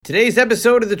Today's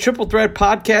episode of the Triple Threat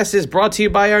Podcast is brought to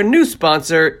you by our new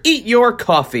sponsor, Eat Your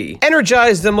Coffee.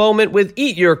 Energize the moment with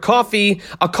Eat Your Coffee,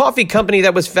 a coffee company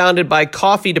that was founded by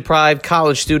coffee-deprived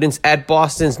college students at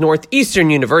Boston's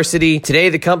Northeastern University. Today,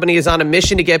 the company is on a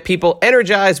mission to get people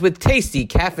energized with tasty,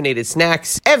 caffeinated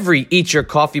snacks. Every Eat Your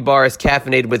Coffee bar is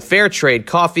caffeinated with fair trade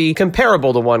coffee,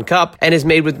 comparable to one cup, and is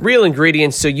made with real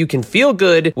ingredients so you can feel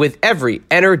good with every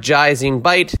energizing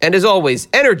bite. And as always,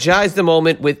 energize the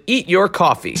moment with Eat Your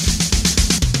Coffee.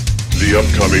 The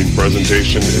upcoming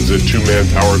presentation is a two-man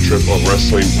power trip of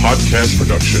wrestling podcast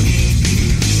production.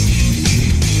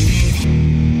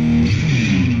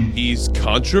 He's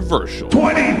controversial.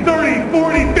 20, 30,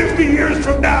 40, 50 years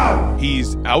from now,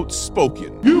 He's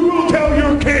outspoken. you will tell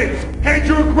your kids and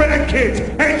your grandkids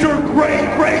and your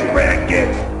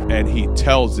great-great-grandkids And he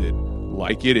tells it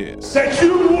like it is. that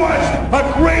you watched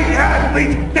a great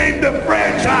athlete named the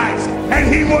Franchise, and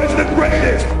he was the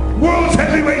greatest world's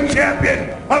heavyweight champion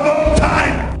of all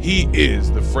time. He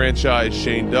is the franchise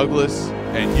Shane Douglas,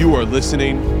 and you are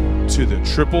listening to the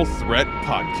Triple Threat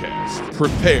Podcast.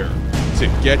 Prepare to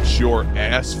get your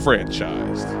ass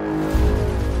franchised.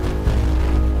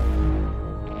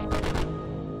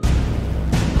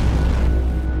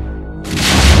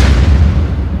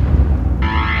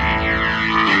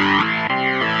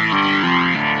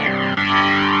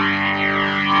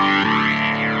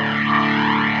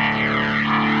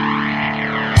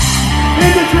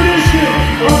 In the tradition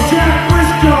of Jack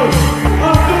Briscoe,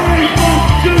 of Dory Funk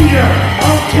Jr.,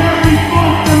 of Terry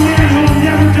Funk, the man who'll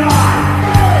never die.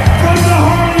 From the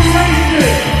Harley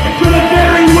Races to the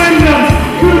Barry Windham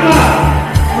to the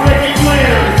Ric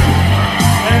Flairs.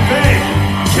 And they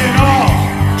can all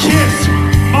kiss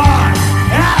my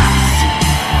ass.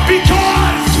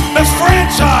 Because the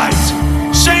franchise,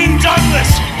 Shane Douglas,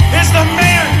 is the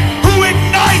man who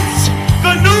ignites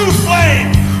the new flame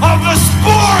of the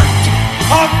sport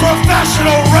of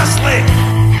professional wrestling.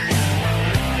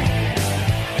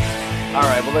 All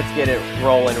right, well, let's get it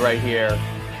rolling right here.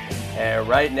 And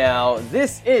right now,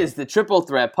 this is the Triple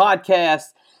Threat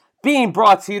Podcast, being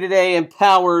brought to you today and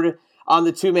powered on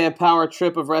the two-man power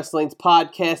trip of wrestling's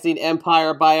podcasting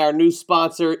empire by our new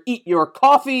sponsor, Eat Your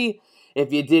Coffee.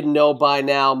 If you didn't know by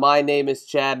now, my name is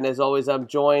Chad, and as always, I'm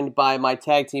joined by my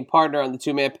tag team partner on the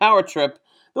two-man power trip,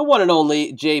 the one and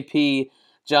only JP,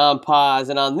 John Paz.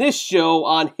 And on this show,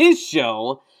 on his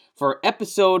show, for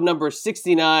episode number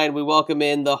 69, we welcome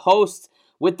in the host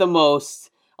with the most.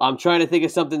 I'm trying to think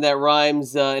of something that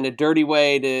rhymes in a dirty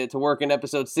way to work in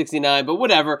episode 69, but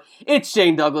whatever. It's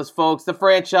Shane Douglas, folks, the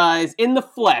franchise in the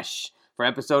flesh for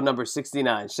episode number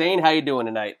 69. Shane, how you doing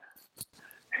tonight?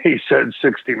 He said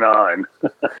 69.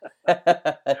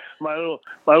 my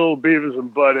little Beavis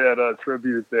and Butthead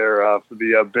tribute there for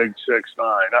the Big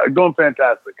 6-9. Going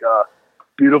fantastic.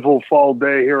 Beautiful fall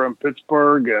day here in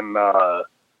Pittsburgh, and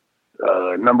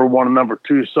number one and number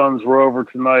two sons were over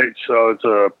tonight, so it's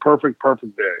a perfect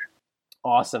day.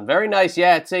 Awesome. Very nice.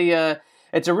 Yeah,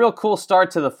 it's a real cool start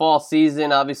to the fall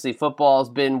season. Obviously, football's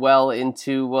been well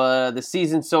into the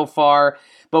season so far,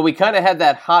 but we kind of had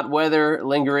that hot weather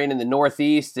lingering in the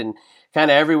Northeast and kind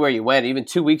of everywhere you went. Even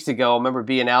 2 weeks ago, I remember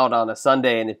being out on a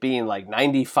Sunday and it being like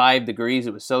 95 degrees.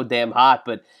 It was so damn hot,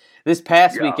 but this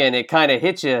past weekend, it kind of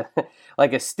hit you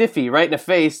like a stiffy right in the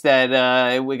face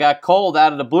that we got cold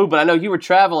out of the blue. But I know you were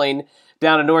traveling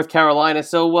down to North Carolina.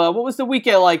 So what was the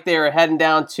weekend like there heading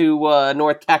down to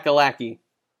North Kakalaki?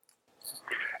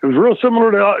 It was real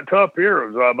similar to up here.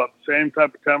 It was about the same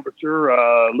type of temperature,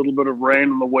 a little bit of rain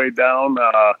on the way down.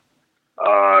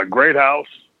 Great house,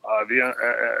 the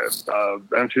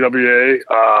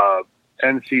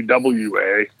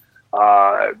NCWA.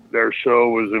 Their show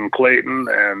was in Clayton,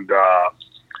 and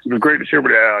it was great to see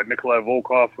everybody. Nikolai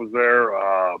Volkov was there,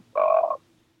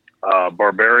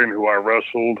 Barbarian, who I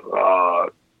wrestled.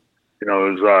 It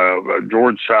was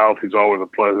George South. He's always a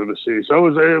pleasure to see. So it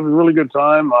was a really good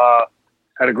time.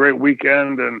 Had a great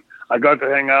weekend, and I got to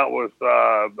hang out with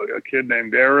a kid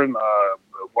named Aaron,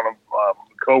 one of the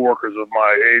coworkers of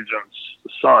my agent's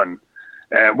son.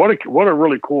 And what a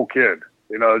really cool kid.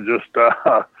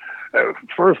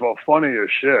 First of all, funny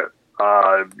as shit.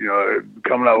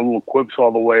 Coming out with little quips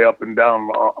all the way up and down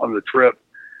on the trip,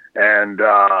 and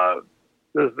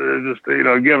just give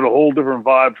it a whole different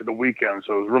vibe for the weekend.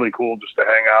 So it was really cool just to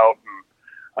hang out,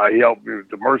 and he helped me with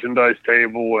the merchandise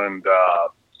table, and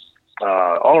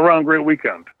all around great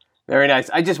weekend. Very nice.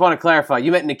 I just want to clarify.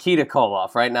 You meant Nikita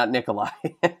Koloff, right? Not Nikolai.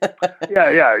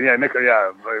 Yeah, Nikolai.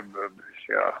 Yeah,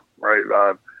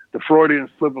 right. The Freudian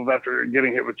slip of after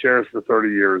getting hit with chairs for 30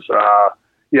 years.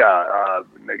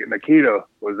 Nikita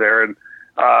was there, and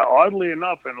Oddly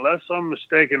enough, unless I'm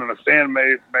mistaken, and a fan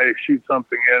may shoot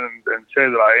something in and say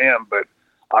that I am, but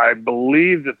I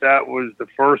believe that was the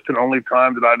first and only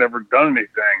time that I'd ever done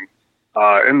anything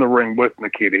in the ring with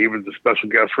Nikita. He was the special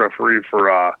guest referee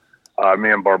for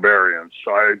me and Barbarians.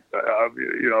 So it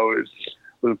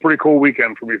was a pretty cool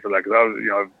weekend for me for that, because I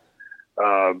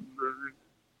was,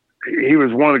 he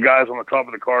was one of the guys on the top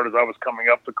of the card as I was coming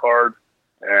up the card,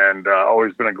 and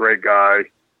always been a great guy.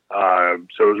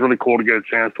 So it was really cool to get a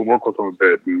chance to work with him a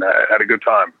bit, and had a good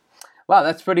time. Wow,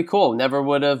 that's pretty cool. Never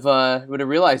would have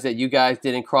realized that you guys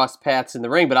didn't cross paths in the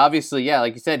ring, but obviously, yeah,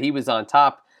 like you said, he was on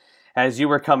top as you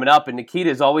were coming up, and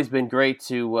Nikita's always been great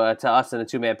to us in the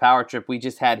two-man power trip. We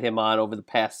just had him on over the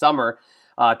past summer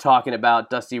talking about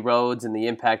Dusty Rhodes and the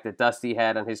impact that Dusty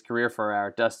had on his career for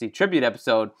our Dusty tribute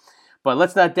episode. But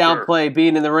let's not downplay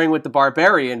being in the ring with the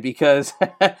Barbarian, because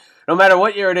no matter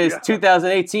what year it is,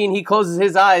 2018, he closes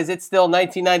his eyes, it's still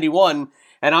 1991,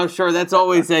 and I'm sure that's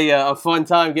always a fun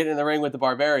time getting in the ring with the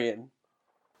Barbarian.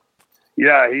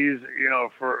 Yeah, he's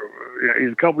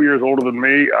he's a couple years older than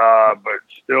me, but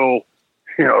still,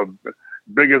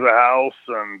 big as a house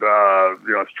and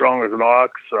strong as an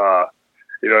ox.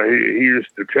 He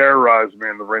used to terrorize me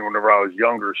in the ring whenever I was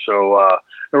younger. So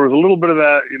there was a little bit of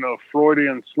that,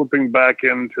 Freudian slipping back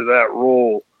into that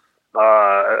role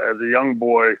as a young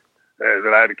boy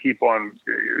that I had to keep on,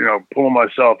 pulling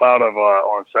myself out of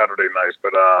on Saturday night.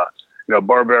 But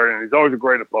Barbarian, he's always a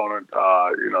great opponent.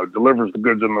 Delivers the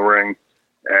goods in the ring,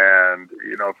 and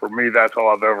for me, that's all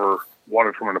I've ever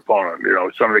wanted from an opponent.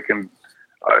 Somebody can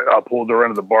uphold their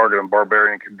end of the bargain, and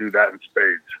Barbarian can do that in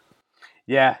spades.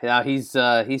 Yeah, he's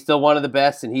still one of the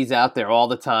best, and he's out there all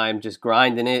the time just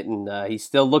grinding it, and he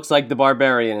still looks like the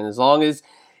Barbarian. And as long as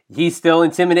he's still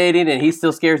intimidating and he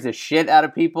still scares the shit out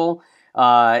of people,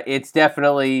 it's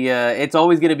definitely it's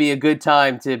always going to be a good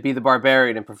time to be the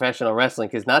Barbarian in professional wrestling,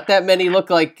 because not that many look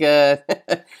like the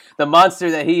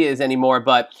monster that he is anymore.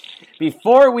 But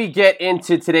before we get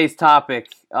into today's topic,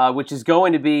 which is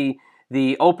going to be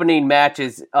the opening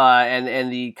matches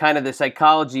and the kind of the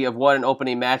psychology of what an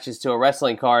opening match is to a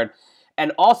wrestling card.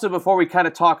 And also before we kind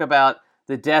of talk about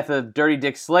the death of Dirty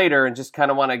Dick Slater and just kind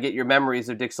of want to get your memories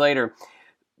of Dick Slater,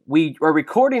 we are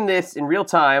recording this in real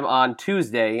time on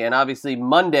Tuesday, and obviously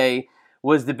Monday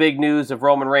was the big news of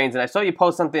Roman Reigns. And I saw you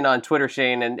post something on Twitter,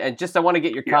 Shane, and just I want to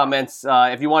get your comments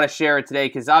if you want to share it today,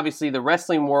 because obviously the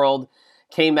wrestling world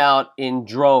came out in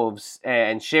droves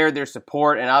and shared their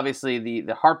support, and obviously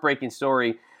the heartbreaking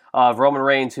story of Roman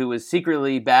Reigns, who was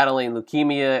secretly battling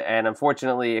leukemia and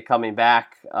unfortunately coming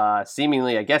back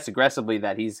seemingly, I guess, aggressively,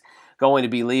 that he's going to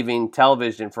be leaving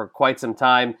television for quite some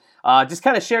time. Just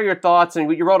kind of share your thoughts, and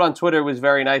what you wrote on Twitter was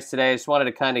very nice today. I just wanted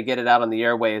to kind of get it out on the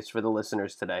airwaves for the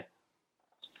listeners today.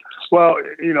 Well,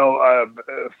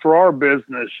 for our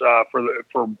business, for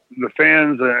the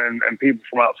fans and people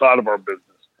from outside of our business,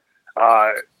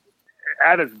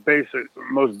 at its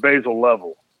most basal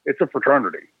level, it's a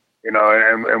fraternity,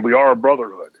 and we are a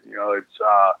brotherhood. It's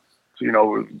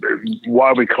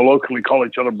why we colloquially call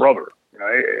each other brother.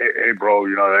 Hey bro,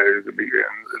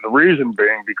 the reason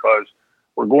being because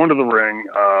we're going to the ring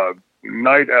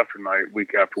night after night,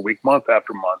 week after week, month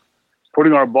after month,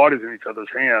 putting our bodies in each other's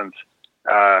hands,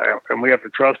 and we have to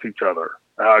trust each other.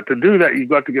 To do that, you've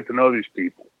got to get to know these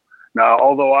people. Now,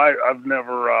 although I've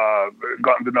never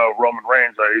gotten to know Roman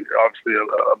Reigns, obviously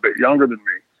a bit younger than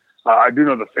me, I do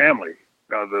know the family,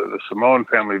 the Samoan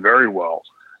family very well.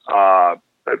 I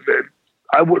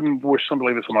wouldn't wish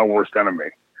somebody this on my worst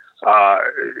enemy.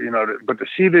 But to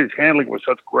see that he's handling it with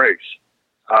such grace,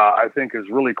 I think is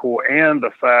really cool. And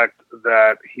the fact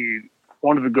that he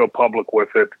wanted to go public with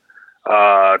it,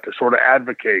 to sort of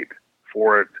advocate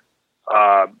for it,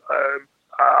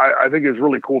 I think is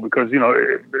really cool, because,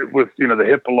 with, the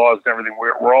HIPAA laws and everything,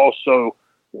 we're all so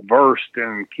versed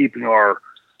in keeping our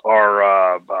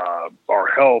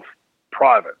health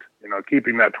private,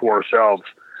 keeping that to ourselves.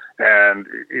 And,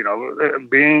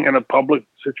 being in a public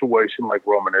situation like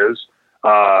Roman is,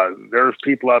 there's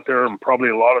people out there, and probably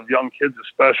a lot of young kids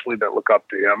especially, that look up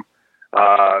to him,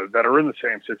 that are in the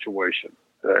same situation,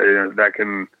 that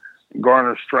can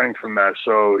garner strength from that.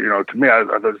 So, to me,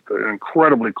 that's an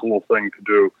incredibly cool thing to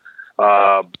do.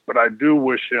 But I do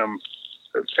wish him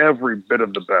every bit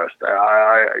of the best.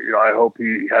 I hope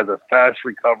he has a fast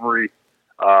recovery,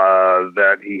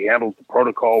 that he handles the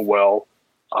protocol well.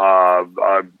 Not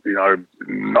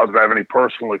that I have any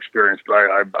personal experience, but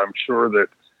I'm sure that,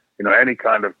 any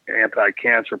kind of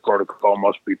anti-cancer protocol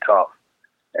must be tough.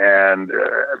 And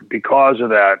because of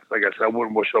that, like I said, I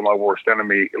wouldn't wish it on my worst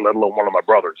enemy, let alone one of my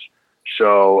brothers.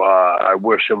 So I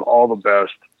wish him all the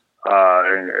best.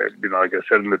 And, you know, like I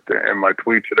said in my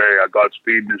tweet today,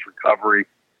 Godspeed in his recovery.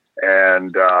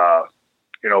 And,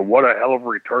 you know, what a hell of a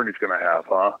return he's going to have,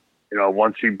 huh? You know,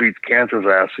 once he beats cancer's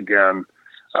ass again,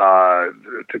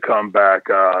 to come back,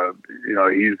 you know,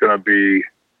 he's going to be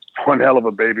one hell of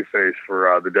a baby face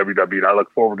for the WWE. And I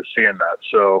look forward to seeing that.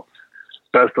 So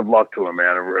best of luck to him,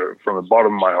 man, from the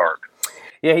bottom of my heart.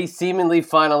 Yeah, he seemingly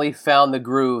finally found the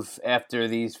groove after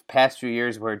these past few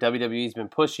years where WWE's been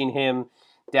pushing him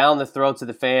down the throats of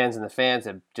the fans, and the fans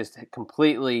have just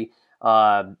completely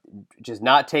just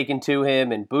not taken to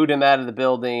him and booed him out of the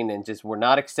building and just were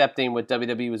not accepting what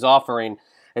WWE was offering.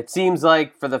 It seems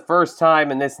like for the first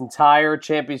time in this entire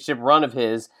championship run of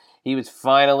his, he was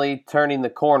finally turning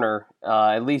the corner,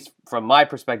 at least from my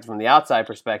perspective, from the outside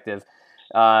perspective.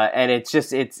 And it's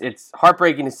just, it's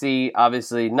heartbreaking to see.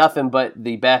 Obviously, nothing but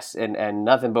the best and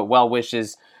nothing but well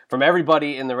wishes from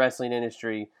everybody in the wrestling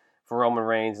industry for Roman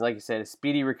Reigns. Like you said, a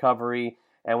speedy recovery.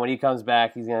 And when he comes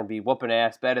back, he's going to be whooping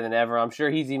ass better than ever. I'm sure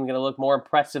he's even going to look more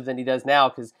impressive than he does now,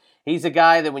 because he's a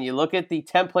guy that when you look at the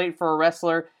template for a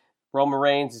wrestler, Roman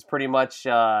Reigns is pretty much,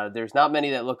 there's not many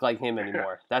that look like him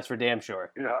anymore. That's for damn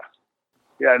sure.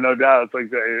 Yeah, no doubt. It's like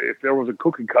if there was a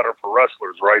cookie cutter for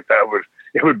wrestlers, right,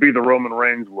 it would be the Roman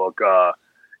Reigns look.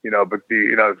 You know, but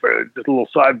just a little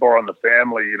sidebar on the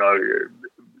family, you know,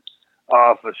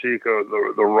 Fasico,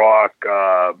 the Rock,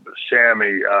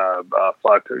 Sammy,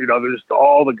 Fatu, you know, there's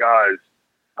all the guys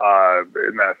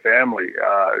in that family.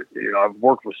 You know, I've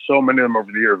worked with so many of them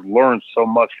over the years, learned so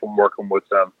much from working with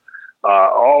them.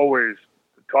 Always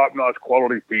top-notch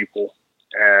quality people,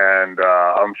 and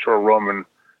I'm sure Roman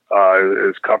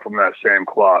is cut from that same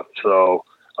cloth. So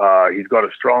he's got a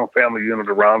strong family unit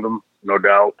around him, no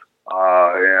doubt.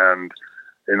 And,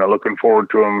 you know, looking forward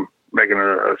to him making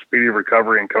a speedy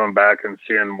recovery and coming back and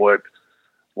seeing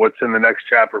what's in the next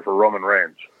chapter for Roman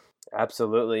Reigns.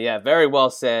 Absolutely. Yeah, very well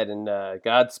said. And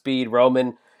Godspeed,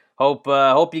 Roman.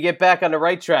 Hope you get back on the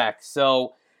right track.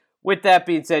 So with that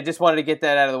being said, just wanted to get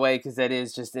that out of the way because that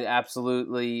is just an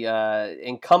absolutely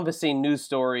encompassing news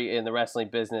story in the wrestling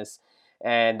business.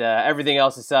 And everything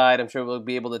else aside, I'm sure we'll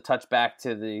be able to touch back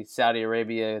to the Saudi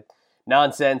Arabia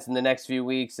nonsense in the next few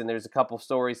weeks. And there's a couple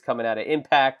stories coming out of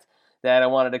Impact that I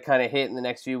wanted to kind of hit in the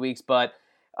next few weeks. But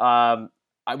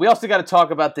we also got to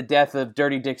talk about the death of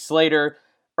Dirty Dick Slater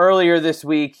earlier this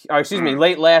week,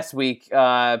 late last week,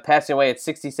 passing away at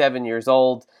 67 years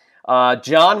old.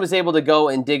 John was able to go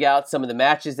and dig out some of the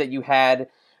matches that you had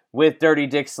with Dirty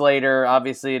Dick Slater.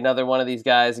 Obviously, another one of these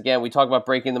guys. Again, we talk about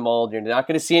breaking the mold. You're not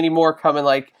going to see any more coming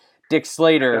like Dick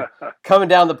Slater coming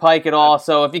down the pike at all.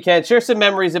 So if you can, share some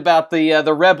memories about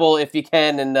the Rebel if you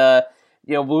can, and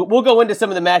you know, we'll go into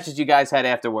some of the matches you guys had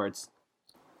afterwards.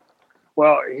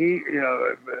 Well, he, you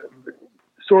know,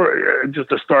 sort of just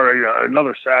to start, you know,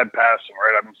 another sad passing,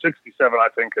 right? I mean, 67, I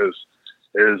think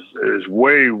is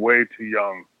way, way too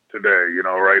young today, you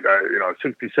know, right? You know,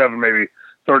 67, maybe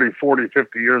 30, 40,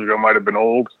 50 years ago might have been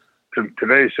old.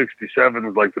 Today, 67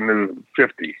 is like the new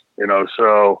 50, you know,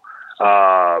 so,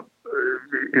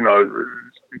 you know,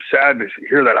 sad to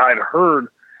hear that. I'd heard,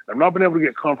 I've not been able to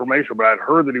get confirmation, but I'd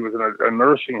heard that he was in a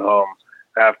nursing home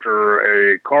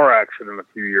after a car accident a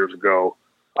few years ago.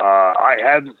 I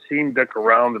hadn't seen Dick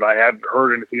around, and I hadn't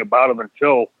heard anything about him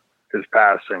until his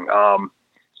passing.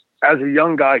 As a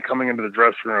young guy coming into the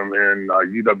dressing room in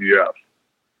UWF,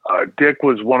 Dick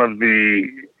was one of the,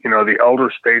 you know, the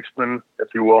elder statesmen,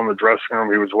 if you will, in the dressing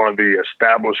room. He was one of the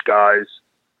established guys,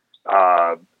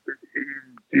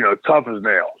 you know, tough as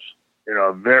nails, you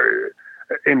know, very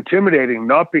intimidating,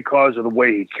 not because of the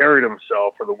way he carried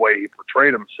himself or the way he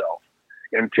portrayed himself.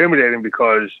 Intimidating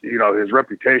because, you know, his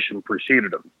reputation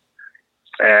preceded him.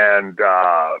 And,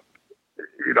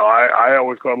 you know, I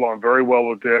always got along very well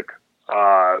with Dick.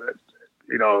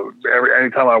 You know,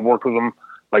 anytime I worked with him,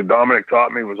 like Dominic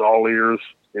taught me, was all ears,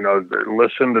 you know,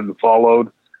 listened and followed.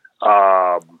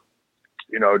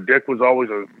 You know, Dick was always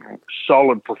a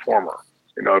solid performer.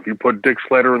 You know, if you put Dick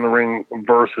Slater in the ring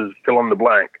versus fill in the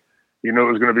blank, you knew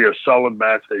it was going to be a solid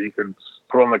match that you could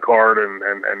put on the card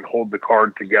and hold the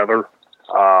card together.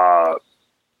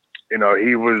 You know,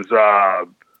 he was a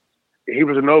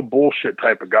no bullshit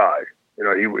type of guy. You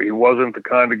know, he wasn't the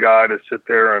kind of guy to sit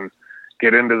there and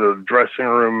get into the dressing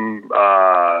room,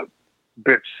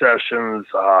 bitch sessions.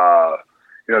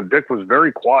 You know, Dick was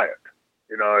very quiet.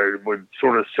 You know, he would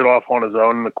sort of sit off on his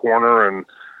own in the corner and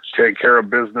take care of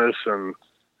business and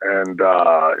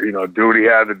you know, do what he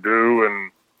had to do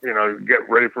and, you know, get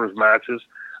ready for his matches.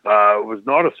 Was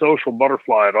not a social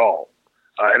butterfly at all.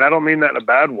 And I don't mean that in a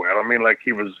bad way. I don't mean like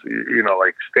he was, you know,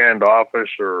 like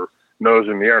standoffish or nose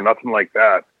in the air, nothing like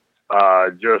that.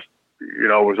 Just, you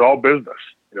know, it was all business.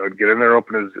 He'd get in there,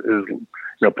 open his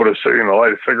put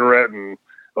light a cigarette and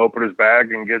open his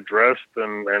bag and get dressed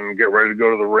and get ready to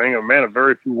go to the ring. And man,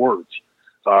 very few words.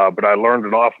 But I learned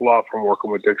an awful lot from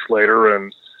working with Dick Slater,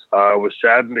 and was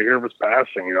saddened to hear of his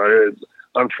passing.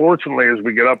 Unfortunately, as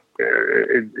we get up,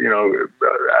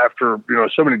 after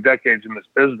so many decades in this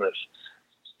business,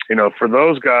 for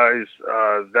those guys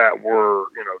that were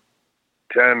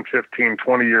 10, 15,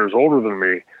 20 years older than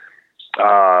me,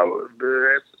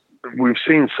 we've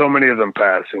seen so many of them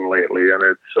passing lately, and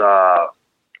it's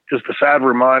just a sad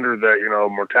reminder that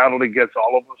mortality gets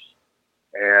all of us.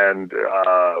 And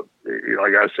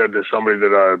like I said to somebody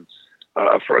that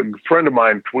a friend of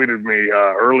mine tweeted me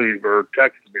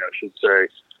texted me, I should say,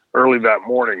 early that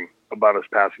morning about his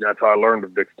passing. That's how I learned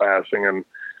of Dick's passing, and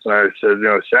I said,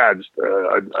 sad, just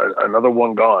another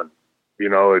one gone.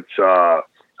 It's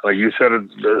like you said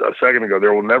a second ago,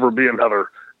 there will never be another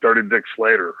Dirty Dick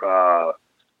Slater,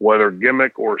 whether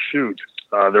gimmick or shoot.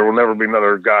 There will never be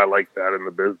another guy like that in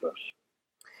the business.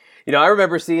 I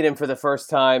remember seeing him for the first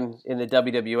time in the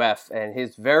WWF, and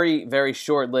his very, very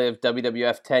short-lived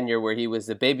WWF tenure where he was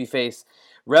the babyface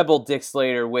Rebel Dick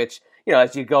Slater, which,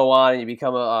 as you go on and you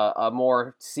become a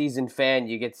more seasoned fan,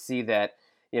 you get to see that,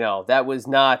 that was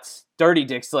not Dirty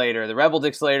Dick Slater. The Rebel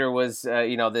Dick Slater was,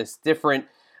 this different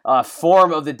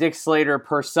form of the Dick Slater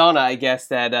persona, I guess,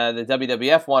 that the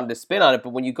WWF wanted to spin on it.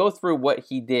 But when you go through what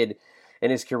he did in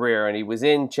his career, and he was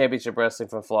in Championship Wrestling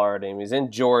from Florida, and he was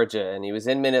in Georgia, and he was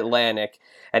in Mid-Atlantic,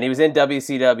 and he was in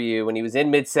WCW, and he was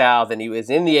in Mid-South, and he was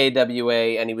in the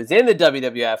AWA, and he was in the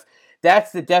WWF.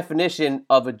 That's the definition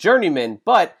of a journeyman.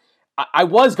 But I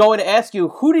was going to ask you,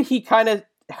 who did he kind of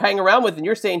hang around with? And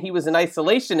you're saying he was an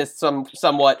isolationist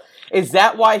somewhat. Is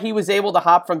that why he was able to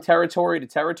hop from territory to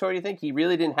territory, do you think? He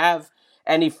really didn't have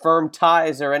any firm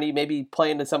ties or any maybe play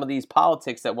into some of these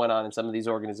politics that went on in some of these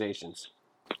organizations?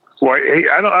 Well,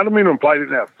 I don't mean to imply he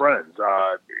didn't have friends.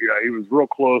 He was real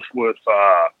close with,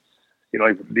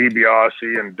 like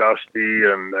DiBiase and Dusty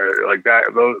and like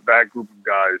that group of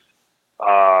guys.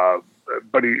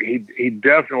 But he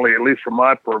definitely, at least from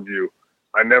my purview,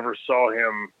 I never saw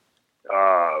him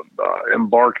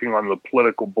embarking on the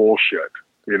political bullshit.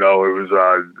 It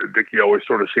was Dickie always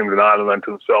sort of seemed an island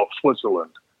to himself,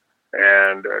 Switzerland,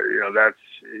 and that's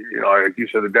like you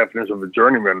said, the definition of a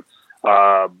journeyman.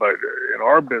 But in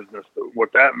our business,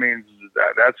 what that means is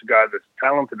that that's a guy that's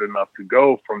talented enough to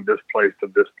go from this place to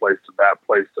this place to that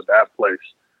place to that place,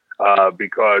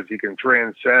 because he can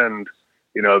transcend,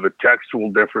 the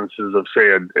textual differences of,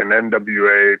 say, an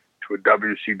NWA to a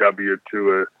WCW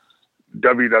to a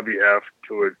WWF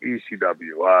to an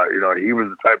ECW. He was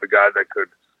the type of guy that could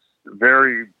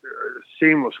very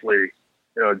seamlessly,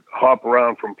 hop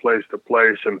around from place to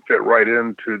place and fit right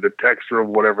into the texture of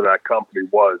whatever that company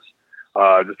was.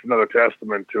 Just another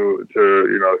testament to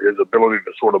his ability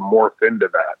to sort of morph into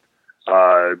that.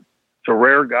 It's a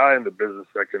rare guy in the business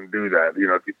that can do that.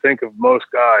 If you think of most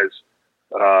guys,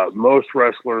 most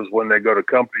wrestlers, when they go to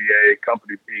company A,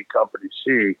 company B, company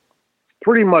C,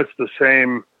 pretty much the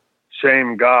same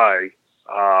guy,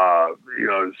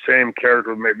 same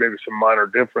character, maybe some minor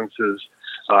differences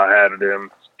added in,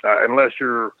 unless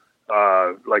you're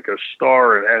like a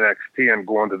star in NXT and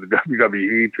going to the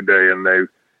WWE today and they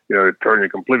turn you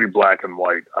completely black and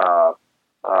white,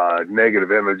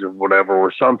 negative image of whatever,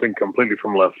 or something completely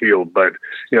from left field. But,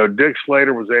 Dick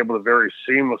Slater was able to very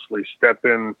seamlessly step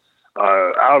in,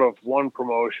 out of one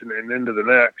promotion and into the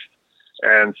next,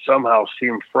 and somehow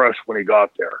seem fresh when he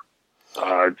got there.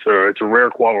 It's a rare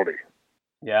quality.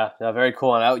 Yeah, very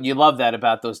cool. And you love that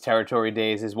about those territory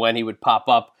days, is when he would pop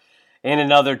up in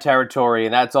another territory,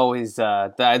 and that's always,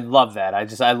 I love that.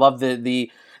 I love the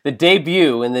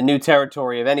debut in the new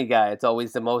territory of any guy. It's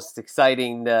always the most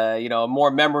exciting,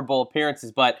 more memorable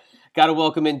appearances. But got to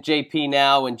welcome in JP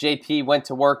now. And JP went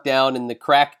to work down in the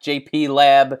crack JP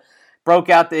lab, broke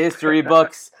out the history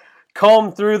books,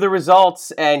 combed through the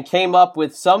results, and came up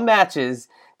with some matches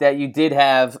that you did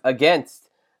have against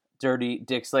Dirty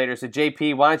Dick Slater. So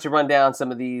JP, why don't you run down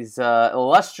some of these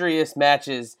illustrious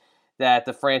matches that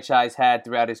the franchise had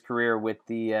throughout his career with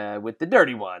the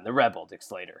dirty one, the Rebel Dick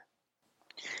Slater?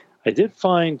 I did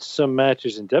find some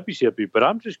matches in WCW, but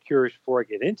I'm just curious before I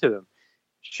get into them.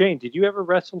 Shane, did you ever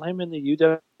wrestle him in the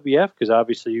UWF? Because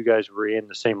obviously you guys were in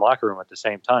the same locker room at the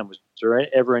same time. Was there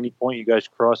ever any point you guys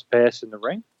crossed paths in the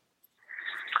ring?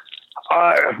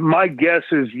 My guess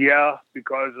is yeah,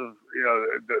 because of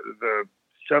the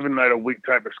 7-night-a-week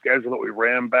type of schedule that we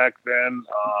ran back then.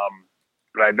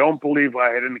 But I don't believe I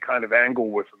had any kind of angle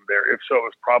with him there. If so, it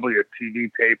was probably a TV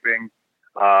taping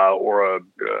or a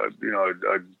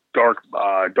dark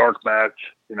match,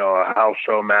 a house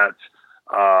show match.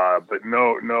 But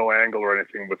but no angle or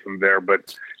anything with him there.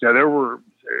 But there were,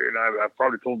 and I've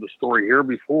probably told the story here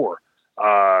before.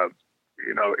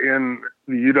 In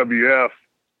the UWF,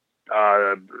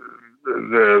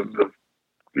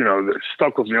 that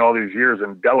stuck with me all these years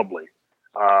indelibly.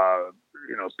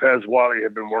 Pez Whatley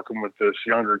had been working with this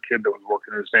younger kid that was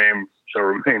working his name shall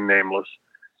remain nameless,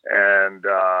 and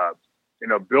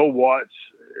Bill Watts.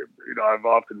 I've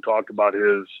often talked about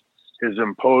his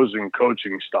imposing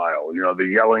coaching style. The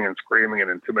yelling and screaming and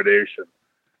intimidation,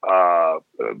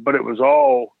 but it was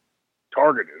all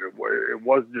targeted. It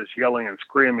wasn't just yelling and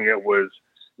screaming. It was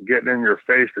getting in your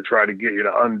face to try to get you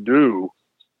to undo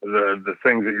the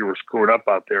things that you were screwing up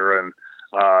out there. And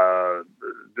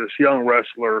this young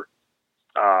wrestler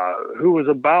who was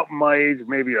about my age,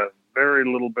 maybe a very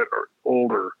little bit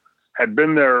older, had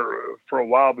been there for a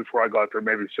while before I got there,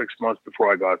 maybe 6 months before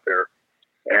I got there.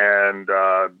 And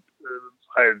I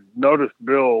had noticed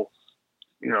Bill,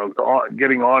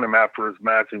 getting on him after his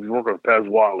match. He was working with Pez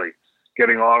Whatley,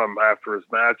 getting on him after his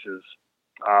matches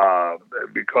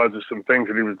because of some things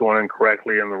that he was doing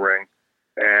incorrectly in the ring.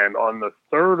 And on the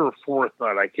third or fourth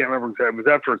night, I can't remember exactly, it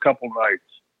was after a couple nights,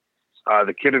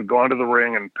 the kid had gone to the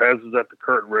ring and Pez was at the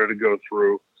curtain ready to go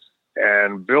through.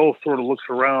 And Bill sort of looks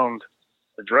around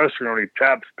the dressing room and he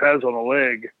taps Pez on the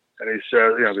leg and he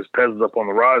says, because Pez is up on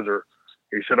the riser,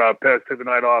 he said, Pez, take the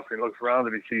night off. And he looks around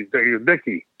and he sees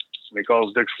Dickie. And he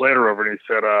calls Dick Slater over and he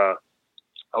said, I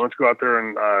want to go out there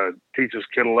and teach this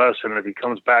kid a lesson. And if he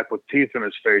comes back with teeth in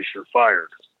his face, you're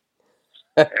fired.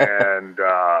 And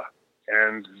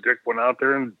Dick went out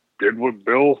there and did what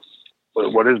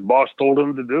what his boss told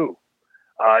him to do.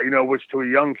 Which to a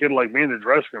young kid like me in the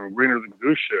dressing room, greener than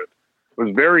goose shit,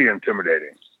 was very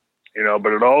intimidating.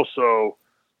 But it also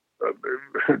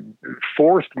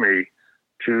forced me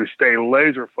to stay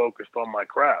laser focused on my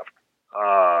craft.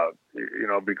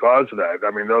 Because of that.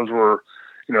 I mean, those were,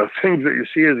 things that you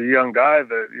see as a young guy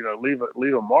that,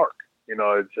 leave a mark.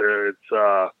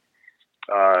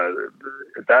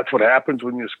 If that's what happens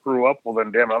when you screw up, well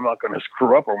then damn, I'm not going to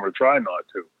screw up. I'm going to try not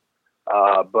to.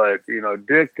 But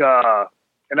Dick,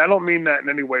 and I don't mean that in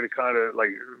any way to kind of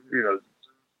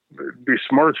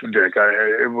besmirch Dick.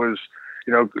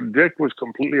 Dick was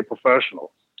completely a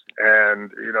professional.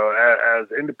 And, as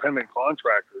independent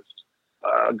contractors,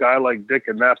 a guy like Dick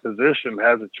in that position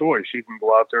has a choice. He can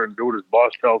go out there and do what his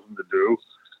boss tells him to do,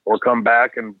 or come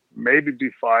back and maybe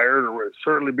be fired, or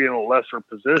certainly be in a lesser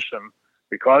position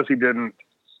because he didn't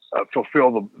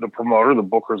fulfill the promoter, the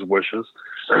booker's wishes.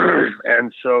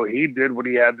 And so he did what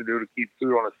he had to do to keep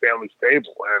food on his family's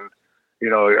table. And,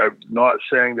 I'm not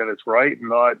saying that it's right,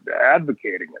 not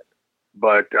advocating it.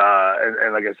 But,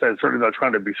 and like I said, certainly not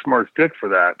trying to besmirch Dick for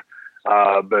that.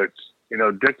 But,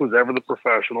 Dick was ever the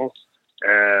professional.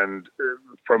 And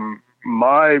from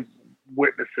my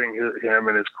witnessing him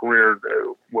and his career,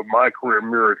 what my career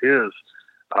mirrored his,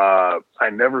 I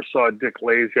never saw Dick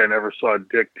lazy. I never saw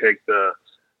Dick take the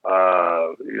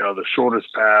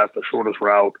shortest path, the shortest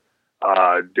route.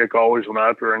 Dick always went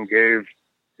out there and gave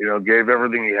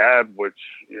everything he had, which,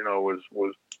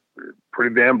 was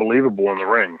pretty damn believable in the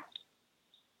ring.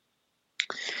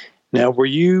 Now, were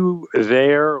you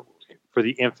there for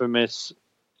the infamous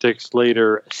Dick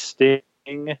Slater Sting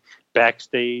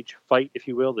backstage fight, if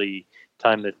you will, the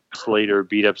time that Slater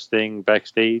beat up Sting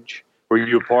backstage? Were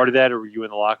you a part of that, or were you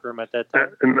in the locker room at that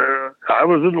time? And, I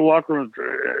was in the locker room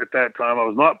at that time. I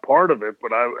was not part of it,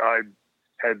 but I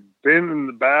had been in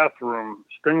the bathroom.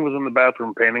 Sting was in the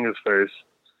bathroom painting his face,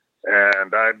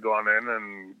 and I had gone in,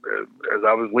 and as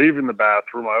I was leaving the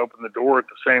bathroom, I opened the door at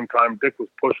the same time Dick was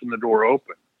pushing the door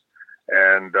open.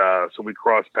 And so we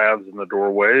crossed paths in the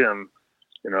doorway, and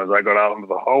as I got out into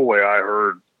the hallway, I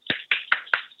heard,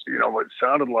 what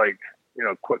sounded like,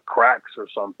 quick cracks or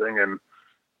something. And,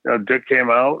 Dick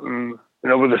came out and,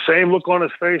 with the same look on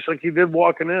his face like he did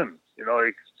walking in,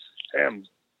 like, damn,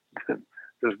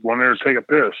 just went there to take a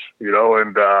piss,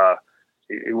 and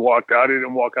he walked out. He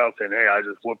didn't walk out saying, hey, I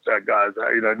just whooped that guy's,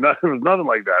 it was nothing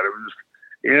like that. It was just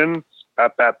in,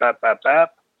 bap,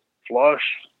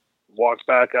 flush, walked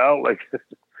back out like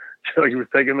he was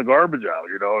taking the garbage out.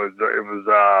 It was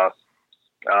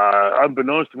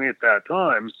unbeknownst to me at that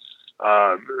time.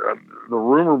 The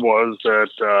rumor was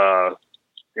that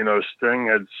Sting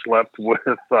had slept with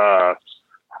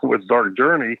Dark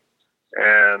Journey,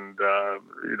 and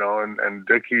and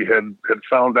Dickie had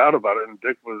found out about it, and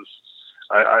Dick was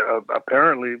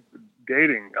apparently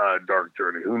dating Dark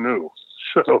Journey. Who knew?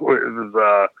 So it was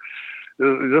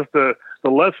just the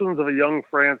lessons of a young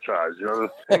franchise.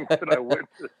 The things that I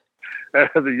witnessed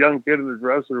as a young kid in the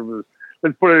dressing room was,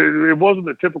 it wasn't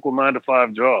a typical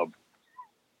 9-to-5 job.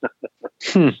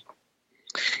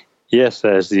 Yes,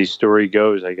 as the story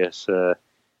goes, I guess,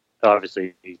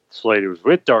 obviously Slater was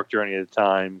with Dark Journey at the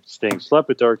time. Sting slept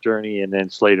with Dark Journey, and then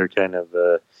Slater kind of,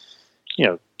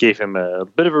 gave him a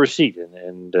bit of a receipt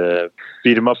and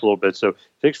beat him up a little bit. So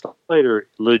Dick Slater,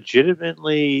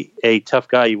 legitimately a tough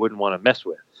guy you wouldn't want to mess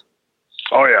with.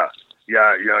 Oh, yeah.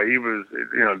 Yeah. He was,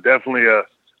 definitely a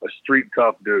street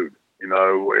tough dude,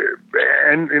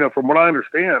 and, from what I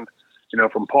understand,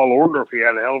 from Paul Orndorff, he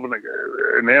had a hell of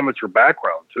an amateur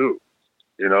background too,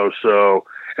 so,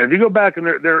 and if you go back and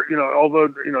there, although,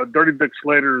 Dirty Dick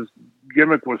Slater's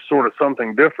gimmick was sort of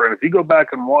something different, if you go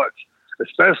back and watch,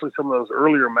 especially some of those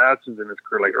earlier matches in his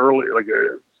career,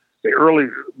 the early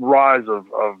rise of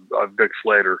Dick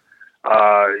Slater,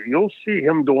 you'll see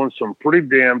him doing some pretty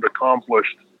damned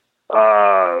accomplished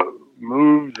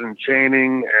moves and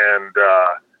chaining, and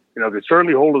could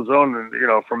certainly hold his own. And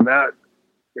from that,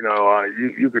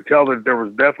 you could tell that there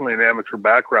was definitely an amateur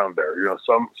background there.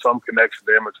 Some connection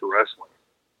to amateur wrestling.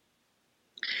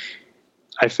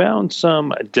 I found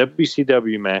some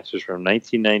WCW matches from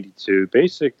 1992.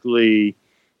 Basically,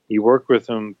 he worked with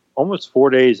him almost 4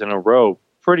 days in a row,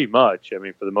 pretty much. I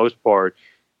mean, for the most part,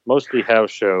 mostly house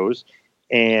shows,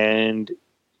 and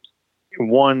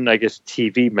one, I guess,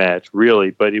 TV match,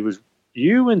 really. But it was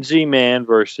you and Z-Man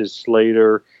versus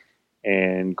Slater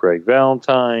and Greg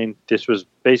Valentine. This was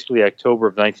basically October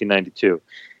of 1992.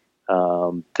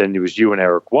 Then it was you and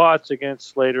Eric Watts against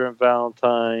Slater and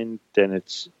Valentine. Then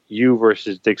it's you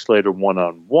versus Dick Slater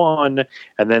one-on-one.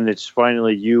 And then it's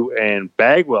finally you and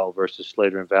Bagwell versus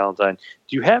Slater and Valentine.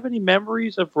 Do you have any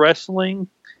memories of wrestling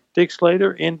Dick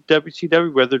Slater in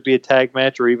WCW, whether it be a tag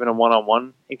match or even a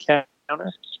one-on-one encounter?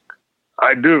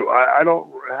 I do. I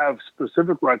don't have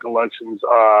specific recollections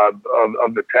of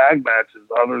the tag matches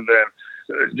other than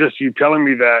just you telling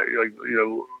me that,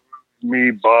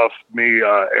 me, Buff, me,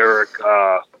 Eric,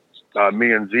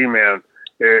 me and Z-Man,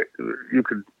 you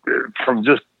could, from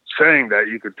just saying that,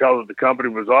 you could tell that the company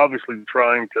was obviously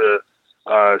trying to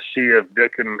see if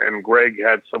Dick and Greg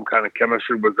had some kind of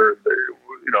chemistry with their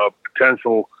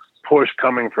potential push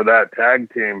coming for that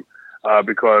tag team,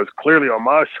 because clearly on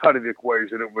my side of the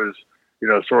equation, it was,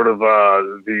 sort of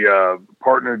the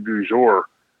partner du jour,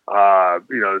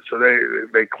 so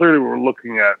they clearly were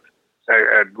looking at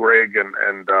Greg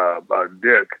and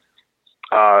Dick.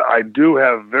 I do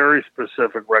have very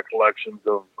specific recollections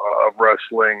of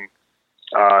wrestling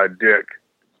Dick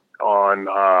on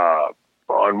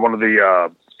one of the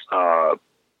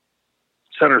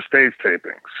center stage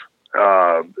tapings.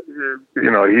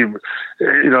 He,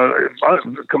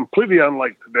 completely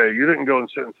unlike today. You didn't go and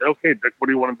sit and say, "Okay, Dick, what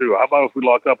do you want to do? How about if we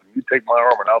lock up and you take my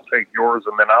arm and I'll take yours,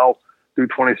 and then I'll do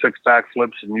 26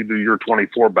 backflips and you do your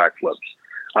 24 backflips."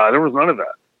 There was none of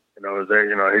that. It was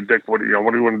hey Dick, what do you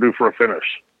want to do for a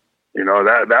finish?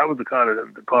 That was the kind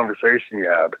of the conversation you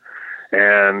had,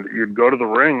 and you'd go to the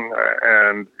ring,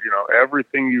 and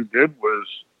everything you did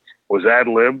was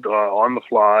ad-libbed on the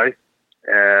fly,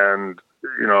 and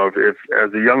if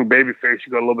as a young babyface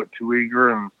you got a little bit too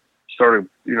eager and started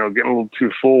getting a little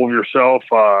too full of yourself,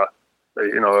 a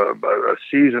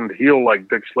seasoned heel like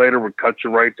Dick Slater would cut you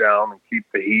right down and keep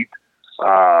the heat.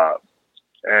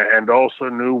 And also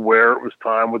knew where it was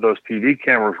time with those TV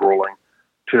cameras rolling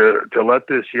to let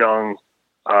this young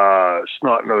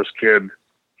snot-nosed kid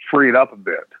free it up a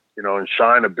bit, and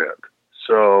shine a bit.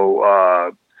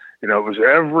 So, it was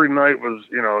every night was,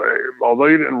 although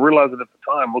you didn't realize it at the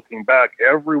time, looking back,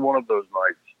 every one of those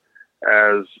nights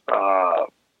as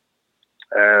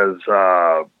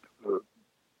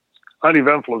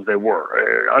uneventful as they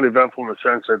were, uneventful in the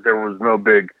sense that there was no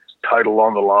big title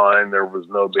on the line. There was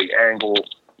no big angle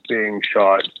being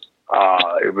shot.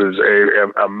 It was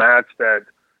a match that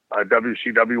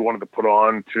WCW wanted to put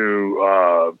on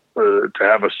to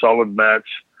have a solid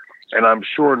match. And I'm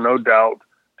sure, no doubt,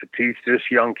 to teach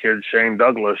this young kid, Shane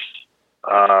Douglas,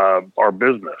 our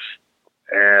business.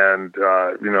 And,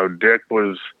 Dick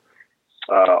was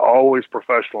always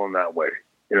professional in that way.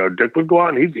 Dick would go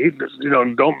out and he'd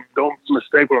don't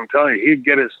mistake what I'm telling you. He'd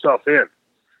get his stuff in.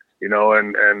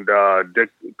 And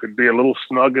Dick could be a little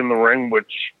snug in the ring,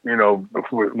 which,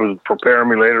 was preparing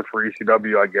me later for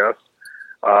ECW, I guess.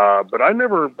 But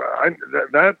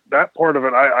that part of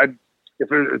it, if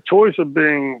there's a choice of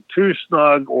being too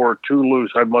snug or too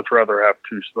loose, I'd much rather have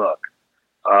too snug,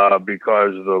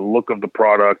 because the look of the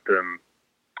product and,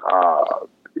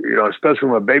 especially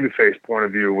from a babyface point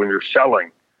of view, when you're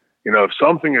selling, if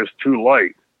something is too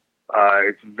light,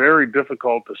 it's very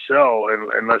difficult to sell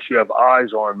unless you have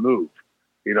eyes on move,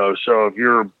 so if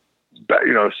you're,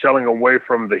 selling away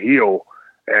from the heel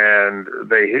and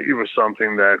they hit you with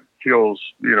something that feels,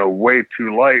 way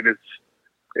too light,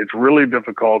 it's really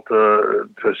difficult to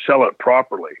sell it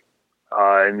properly.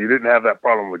 And you didn't have that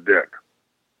problem with Dick.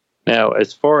 Now,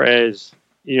 as far as,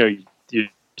 you're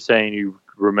saying you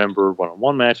remember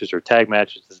one-on-one matches or tag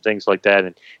matches and things like that,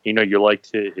 and, you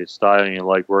liked his style and you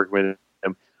like working with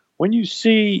him. When you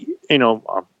see,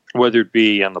 whether it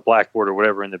be on the blackboard or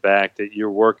whatever in the back, that you're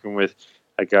working with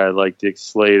a guy like Dick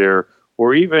Slater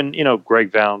or even,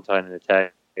 Greg Valentine in a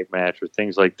tag match or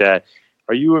things like that,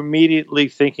 are you immediately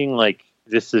thinking like,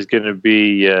 this is going to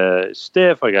be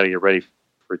stiff, I got to get ready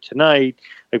for tonight?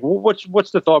 Like,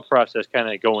 what's the thought process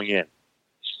kind of going in?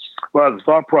 Well, the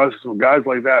thought process of guys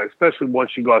like that, especially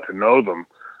once you got to know them,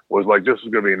 was like, this is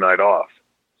going to be a night off.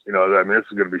 This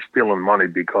is going to be stealing money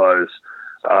because,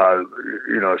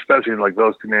 especially like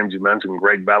those two names you mentioned,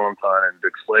 Greg Valentine and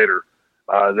Dick Slater,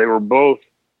 they were both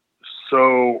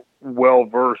so well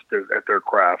versed at their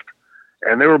craft,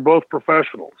 and they were both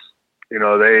professionals.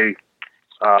 There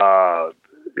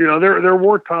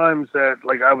were times that,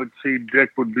 like, I would see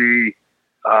Dick would be,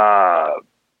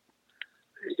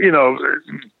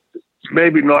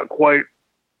 maybe not quite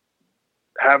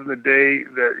having the day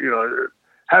that,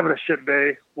 having a shit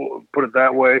day, we'll put it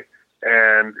that way.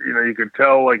 And, you could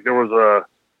tell like there was a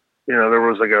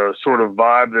sort of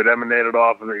vibe that emanated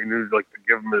off of it. You knew like to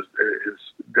give him his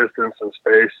distance and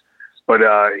space. But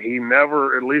he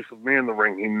never, at least with me in the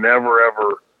ring, he never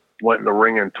ever went in the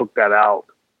ring and took that out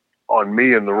on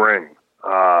me in the ring.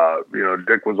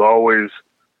 Dick was always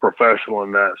professional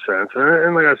in that sense.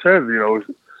 And like I said,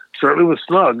 certainly was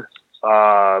snug,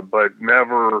 but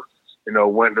never,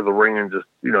 went to the ring and just,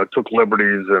 took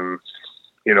liberties and,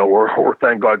 or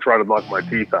thank God, try to knock my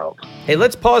teeth out. Hey,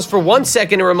 let's pause for 1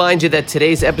 second to remind you that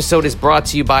today's episode is brought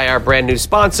to you by our brand new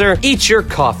sponsor, Eat Your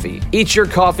Coffee. Eat Your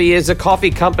Coffee is a coffee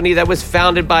company that was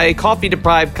founded by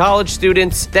coffee-deprived college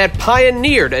students that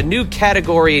pioneered a new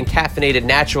category in caffeinated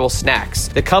natural snacks.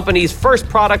 The company's first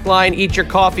product line, Eat Your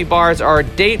Coffee bars, are a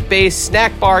date-based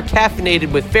snack bar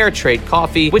caffeinated with fair trade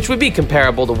coffee, which would be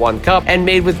comparable to 1 cup, and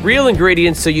made with real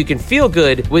ingredients so you can feel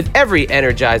good with every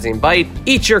energizing bite.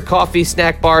 Eat Your Coffee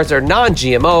snack bars are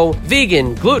non-GMO,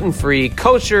 vegan, gluten-free,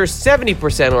 kosher,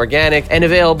 70% organic, and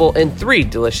available in 3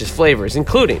 delicious flavors,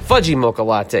 including fudgy mocha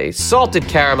latte, salted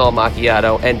caramel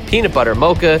macchiato, and peanut butter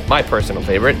mocha, my personal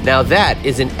favorite. Now that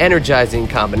is an energizing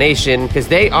combination because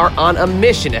they are on a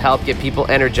mission to help get people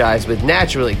energized with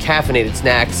naturally caffeinated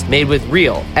snacks made with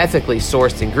real, ethically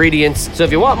sourced ingredients. So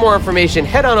if you want more information,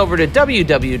 head on over to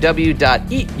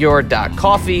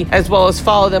www.eatyour.coffee, as well as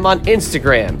follow them on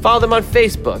Instagram, follow them on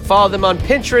Facebook, follow them on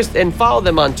Pinterest, and follow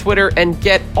them on Twitter, and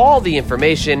get all the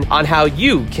information on how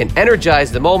you can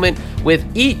energize the moment with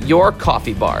Eat Your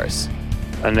Coffee bars.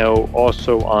 I know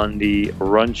also on the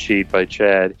run sheet by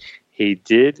Chad, he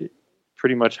did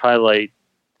pretty much highlight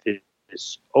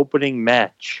this opening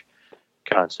match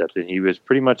concept, and he was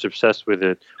pretty much obsessed with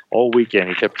it all weekend.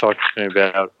 He kept talking to me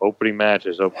about opening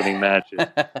matches.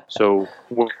 So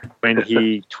when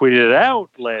he tweeted it out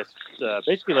last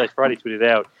Friday, tweeted it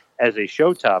out as a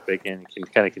show topic and can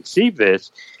kind of conceive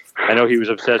this. I know he was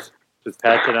obsessed with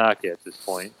Pat Tanaka at this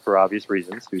point for obvious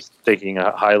reasons. He was thinking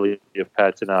highly of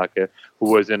Pat Tanaka,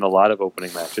 who was in a lot of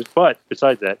opening matches. But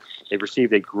besides that, they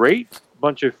received a great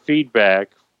bunch of feedback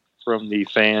from the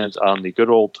fans on the good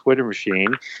old Twitter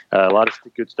machine. A lot of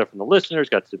good stuff from the listeners,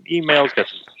 got some emails, got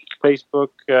some Facebook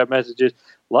messages.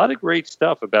 A lot of great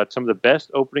stuff about some of the best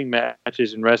opening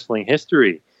matches in wrestling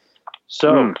history.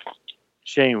 So,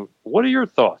 Shane, what are your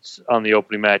thoughts on the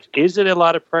opening match? Is it a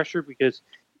lot of pressure? Because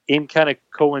in kind of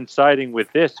coinciding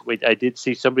with this, I did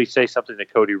see somebody say something to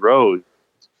Cody Rhodes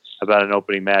about an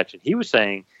opening match, and he was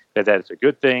saying that it's a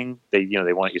good thing. They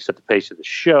want you to set the pace of the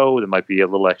show. There might be a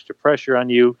little extra pressure on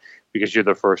you because you're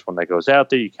the first one that goes out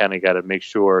there. You kind of got to make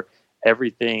sure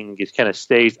everything is kind of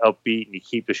stays upbeat and you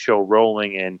keep the show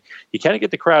rolling and you kind of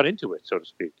get the crowd into it, so to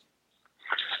speak.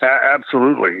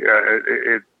 Absolutely.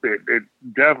 It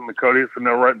definitely, Cody, it's a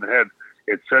nail right in the head.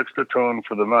 It sets the tone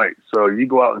for the night. So you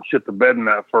go out and shit the bed in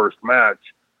that first match.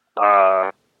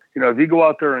 If you go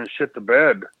out there and shit the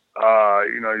bed,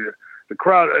 the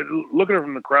crowd, look at it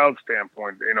from the crowd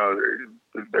standpoint,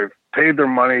 they've paid their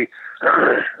money,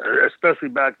 especially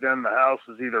back then. The house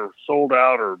is either sold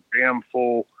out or damn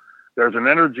full. There's an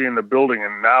energy in the building,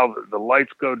 and now the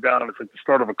lights go down. It's like the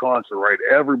start of a concert, right?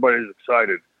 Everybody's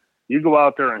excited. You go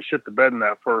out there and shit the bed in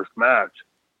that first match,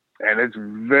 and it's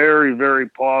very, very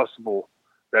possible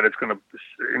that it's going to,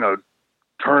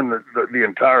 turn the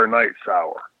entire night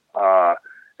sour.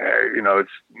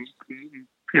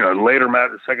 Later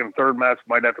match, the second, third match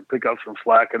might have to pick up some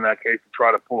slack in that case to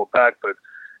try to pull it back, but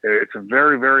it's a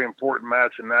very, very important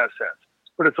match in that sense.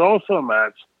 But it's also a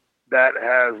match that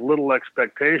has little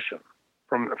expectation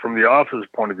from the office's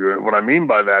point of view. And what I mean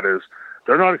by that is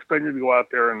they're not expecting you to go out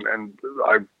there and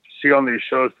I see on these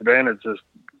shows today, and it just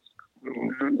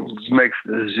makes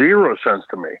zero sense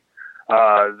to me.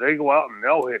 They go out and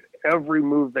they'll hit every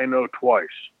move they know twice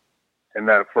in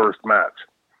that first match.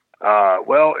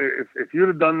 Well, if you'd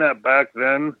have done that back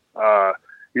then,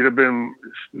 you'd have been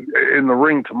in the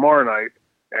ring tomorrow night,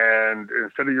 and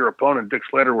instead of your opponent, Dick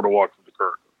Slater would have walked through the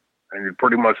curtain, and you'd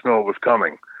pretty much know it was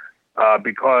coming,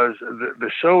 because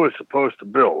the show is supposed to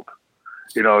build.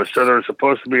 So there's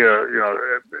supposed to be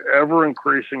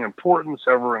ever-increasing importance,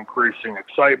 ever-increasing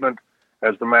excitement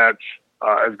as the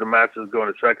matches go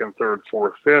into second, third,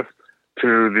 fourth, fifth,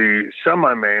 to the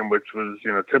semi-main, which was,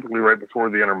 typically right before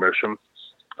the intermission.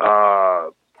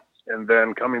 And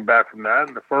then coming back from that,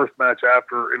 and the first match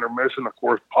after intermission, of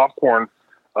course, popcorn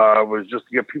was just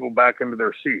to get people back into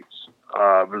their seats.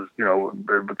 It was,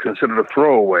 considered a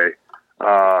throwaway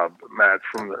match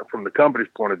from the company's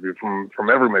point of view, from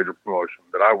every major promotion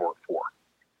that I work for.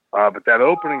 But that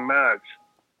opening match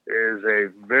is a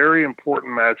very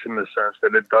important match in the sense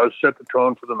that it does set the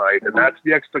tone for the night, and that's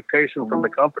the expectation from the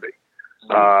company.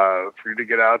 For you to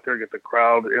get out there, get the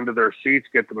crowd into their seats,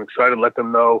 get them excited, let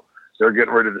them know they're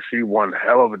getting ready to see one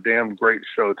hell of a damn great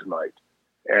show tonight.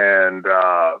 And,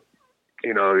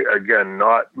 again,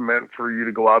 not meant for you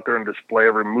to go out there and display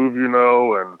every move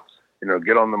and,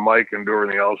 get on the mic and do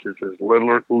everything else. It's just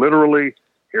literally,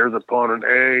 here's opponent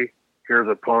A, here's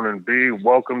opponent B,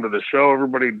 welcome to the show,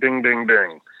 everybody, ding, ding,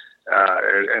 ding,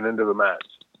 and into the match.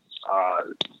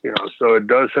 So it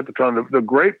does set the tone. The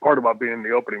great part about being in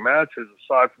the opening match is,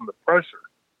 aside from the pressure,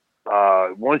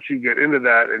 once you get into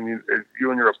that and you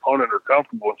and your opponent are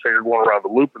comfortable and say you're going around the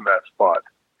loop in that spot,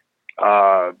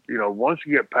 once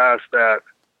you get past that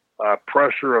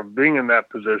pressure of being in that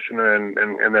position and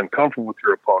then comfortable with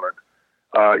your opponent,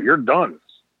 you're done.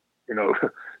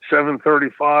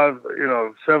 7:35,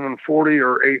 7:40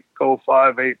 or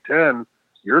 8:05, 8:10,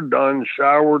 you're done,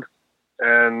 showered,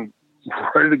 and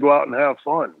ready to go out and have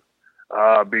fun,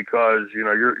 because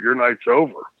your night's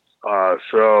over.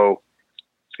 So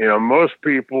most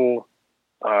people,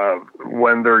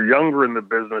 when they're younger in the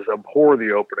business, abhor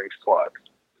the opening spot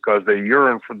because they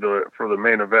yearn for the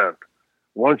main event.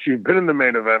 Once you've been in the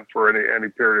main event for any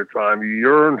period of time, you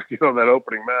yearn that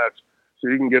opening match, so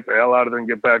you can get the hell out of there and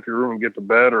get back to your room and get to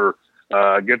bed, or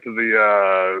get to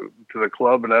the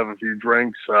club and have a few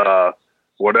drinks,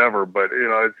 whatever. But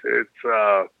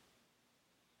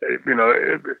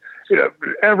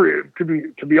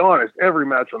to be honest, every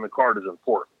match on the card is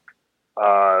important.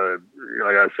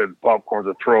 Like I said, popcorn's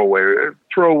a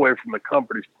throwaway from the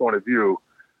company's point of view,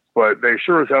 but they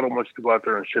sure as hell don't want you to go out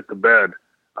there and shit the bed.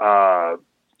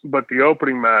 But the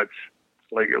opening match,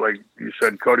 like you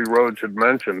said, Cody Rhodes had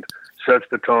mentioned, sets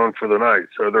the tone for the night.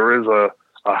 So there is a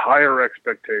higher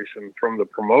expectation from the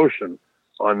promotion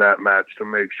on that match to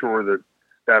make sure that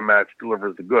match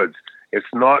delivers the goods.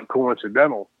 It's not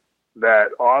coincidental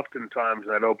that oftentimes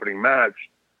in that opening match,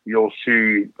 you'll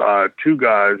see two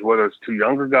guys, whether it's two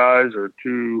younger guys or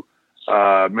two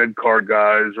mid-card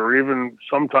guys, or even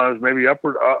sometimes maybe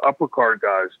upper card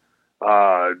guys,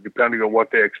 depending on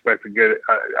what they expect to get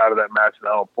out of that match and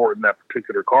how important that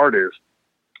particular card is.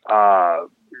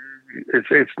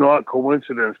 It's not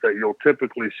coincidence that you'll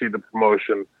typically see the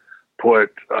promotion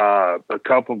put a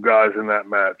couple of guys in that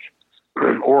match,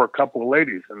 or a couple of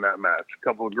ladies in that match, a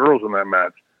couple of girls in that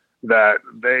match, that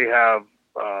they have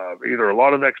either a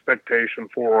lot of expectation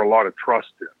for or a lot of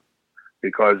trust in,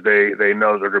 because they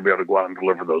know they're going to be able to go out and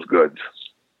deliver those goods.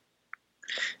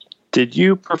 Did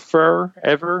you prefer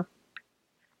ever?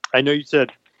 I know you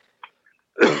said,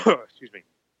 excuse me,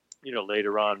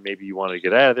 later on, maybe you wanted to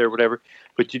get out of there, whatever.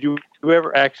 But did you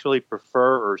ever actually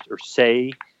prefer or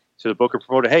say to the booker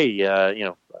promoter, hey,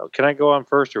 can I go on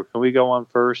first, or can we go on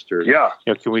first, or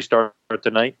can we start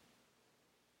the night?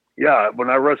 Yeah, when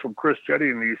I wrestled Chris Jetty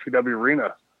in the ECW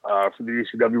arena for the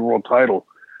ECW World Title,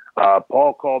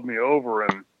 Paul called me over,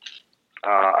 and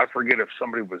I forget if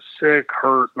somebody was sick,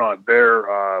 hurt, not there,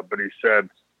 but he said,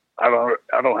 I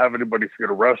don't have anybody for you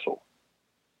to wrestle.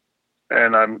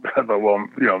 And I thought, well,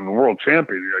 I'm the world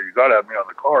champion. You got to have me on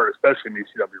the card, especially in the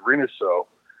ECW arena. So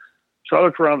I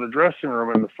looked around the dressing room,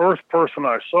 and the first person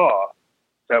I saw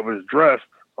that was dressed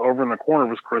over in the corner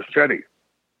was Chris Jetty.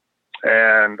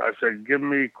 And I said, give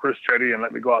me Chris Jetty and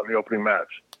let me go out in the opening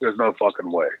match. There's no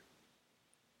fucking way.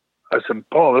 I said,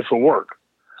 Paul, this will work.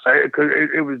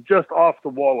 It was just off the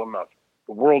wall enough.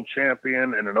 The world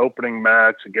champion in an opening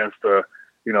match against a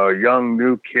young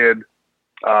new kid.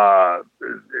 ECW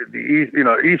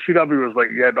was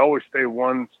like, you had to always stay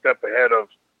one step ahead of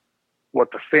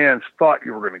what the fans thought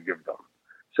you were going to give them.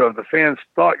 So if the fans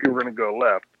thought you were going to go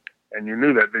left and you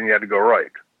knew that, then you had to go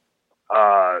right.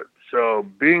 So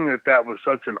being that was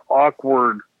such an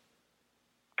awkward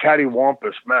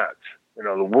cattywampus match,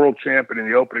 the world champion in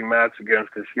the opening match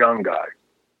against this young guy,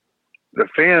 the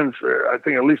fans, I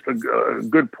think at least a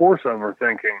good portion of them are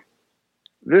thinking,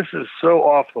 this is so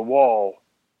off the wall,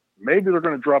 maybe they're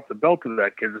going to drop the belt to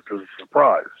that kid just as a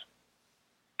surprise.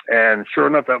 And sure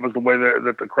enough, that was the way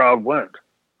that the crowd went.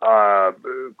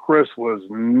 Chris was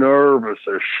nervous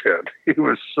as shit. He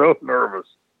was so nervous.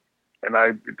 And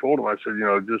I told him, I said,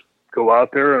 just go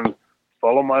out there and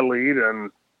follow my lead.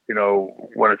 And,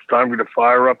 when it's time for you to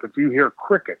fire up, if you hear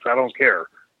crickets, I don't care.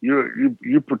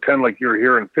 You pretend like you're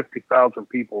hearing 50,000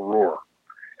 people roar.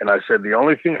 And I said, the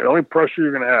only pressure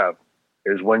you're going to have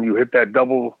is when you hit that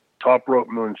double top rope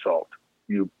moonsault.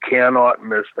 You cannot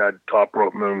miss that top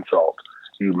rope moonsault.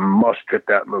 You must hit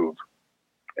that move.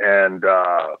 And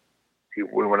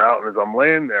we went out, and as I'm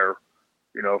laying there,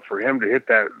 for him to hit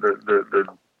that the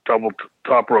double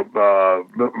top rope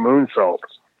moonsault,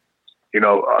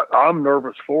 I'm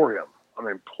nervous for him. I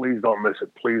mean, please don't miss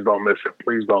it. Please don't miss it.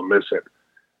 Please don't miss it.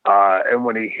 And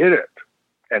when he hit it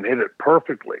and hit it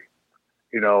perfectly,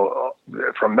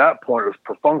 from that point it was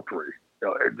perfunctory.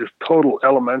 Just total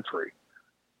elementary.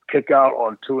 Kick out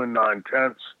on 2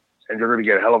 9/10, and you're going to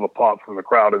get a hell of a pop from the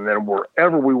crowd. And then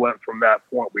wherever we went from that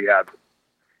point, we had them.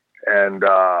 And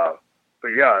but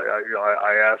yeah,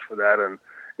 I asked for that, and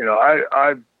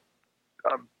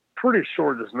I'm pretty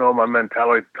sure, just knowing my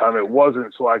mentality at the time, it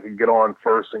wasn't so I could get on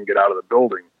first and get out of the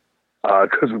building,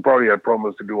 because we probably had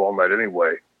promos to do all night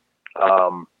anyway.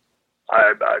 I'm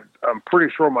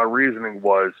pretty sure my reasoning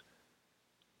was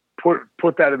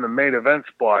put that in the main event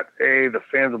spot. The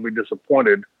fans will be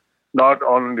disappointed, not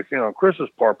on anything on Chris's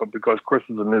part, but because Chris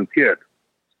is a new kid.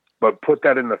 But put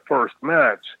that in the first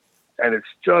match, and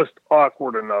it's just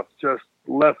awkward enough, just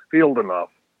left field enough,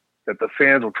 that the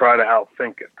fans will try to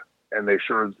outthink it. And they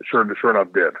sure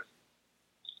enough did.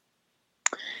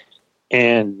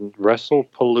 And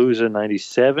WrestlePalooza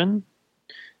 97,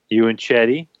 you and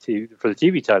Chetty, for the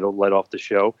TV title, led off the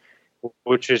show,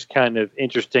 which is kind of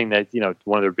interesting that,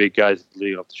 one of their big guys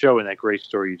leading off the show, and that great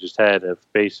story you just had of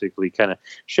basically kind of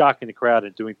shocking the crowd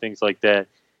and doing things like that.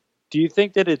 Do you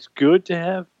think that it's good to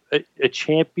have a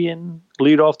champion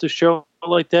lead off the show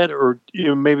like that? Or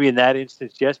maybe in that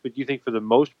instance, yes, but do you think for the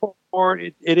most part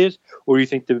it is? Or do you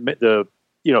think the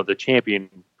champion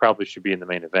probably should be in the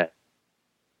main event?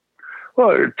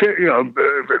 Well,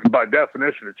 by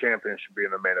definition, the champion should be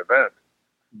in the main event.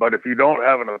 But if you don't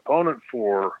have an opponent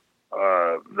for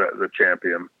the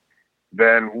champion,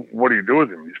 then what do you do with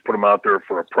him? You just put him out there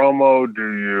for a promo?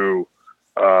 Do you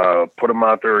put him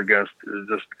out there against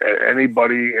just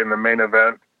anybody in the main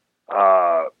event?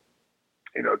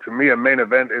 To me, a main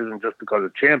event isn't just because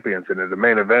of champions in it. A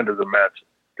main event is a match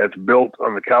that's built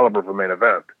on the caliber of a main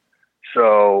event.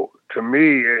 So to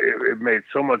me, it made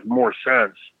so much more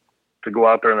sense to go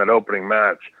out there in that opening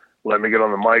match, let me get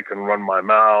on the mic and run my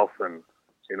mouth and,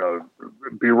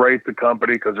 berate the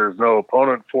company because there's no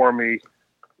opponent for me,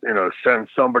 send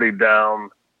somebody down.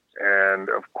 And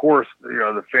of course,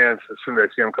 the fans, as soon as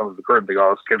they see him come to the curtain, they go,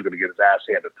 oh, this kid's going to get his ass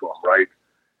handed to him, right?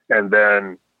 And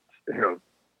then,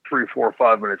 3, 4,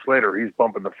 5 minutes later, he's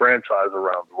bumping the franchise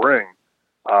around the ring.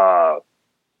 I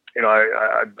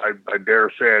dare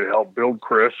say it helped build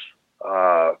Chris.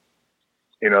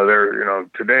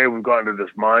 Today we've gotten to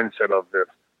this mindset of if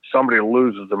somebody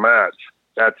loses the match,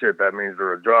 that's it. That means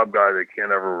they're a job guy. They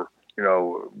can't ever,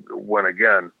 win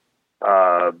again.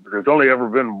 There's only ever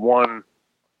been one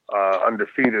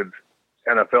undefeated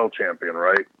NFL champion,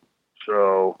 right?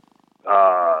 So,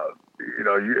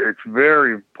 it's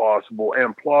very possible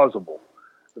and plausible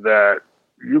that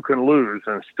you can lose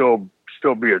and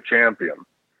still be a champion.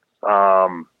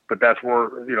 But that's where,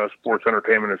 sports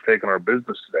entertainment has taken our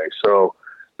business today. So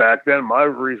back then, my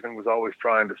reasoning was always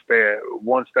trying to stay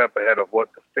one step ahead of what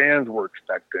the fans were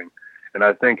expecting. And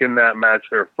I think in that match,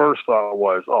 their first thought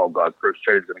was, oh, God, Chris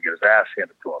Chetty's going to get his ass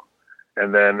handed to him.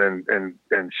 And then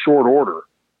in short order,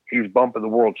 he's bumping the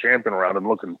world champion around and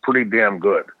looking pretty damn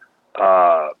good.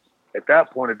 At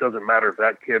that point, it doesn't matter if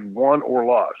that kid won or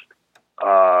lost.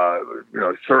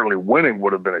 Certainly winning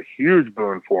would have been a huge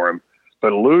boon for him.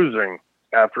 But losing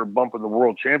after bumping the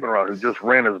world champion around, who just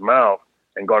ran his mouth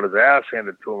and got his ass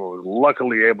handed to him, and was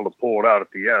luckily able to pull it out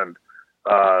at the end.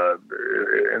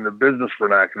 In the business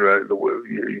vernacular,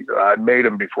 I made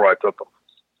him before I took him.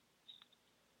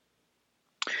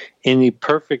 In the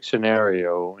perfect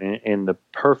scenario, in the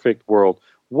perfect world,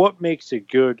 what makes a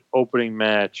good opening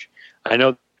match? I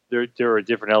know there are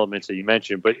different elements that you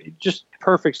mentioned, but just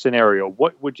perfect scenario,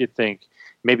 what would you think?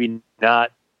 Maybe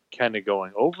not kind of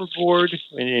going overboard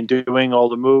and doing all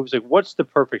the moves? Like, what's the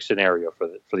perfect scenario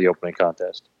for the opening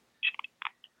contest?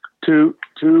 Two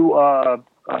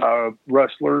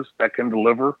wrestlers that can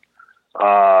deliver.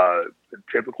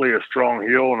 Typically a strong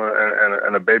heel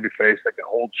and a baby face that can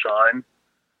hold shine.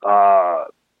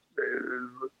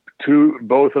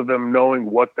 Both of them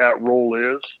knowing what that role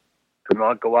is, to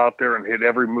not go out there and hit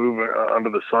every move under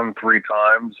the sun 3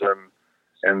 times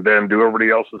and then do everybody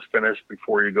else's finish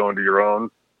before you go into your own.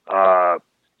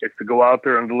 It's to go out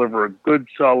there and deliver a good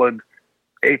solid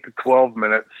 8 to 12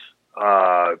 minutes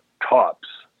tops,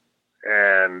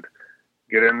 and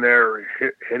get in there,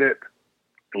 hit it,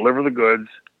 deliver the goods,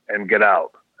 and get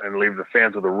out, and leave the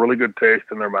fans with a really good taste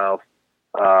in their mouth,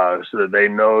 so that they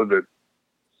know that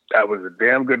was a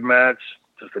damn good match,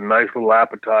 just a nice little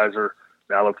appetizer.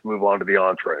 Now let's move on to the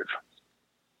entrees.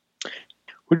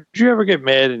 Would you ever get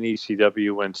mad in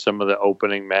ECW when some of the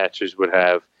opening matches would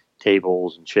have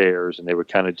tables and chairs, and they would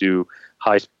kind of do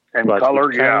high and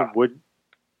color? Yeah.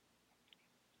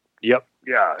 Yep.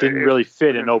 Yeah. Didn't really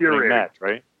fit an opening match,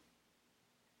 right?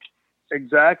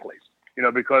 Exactly.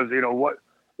 Because what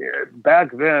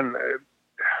back then,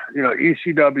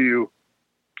 ECW.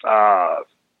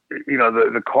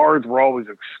 The cards were always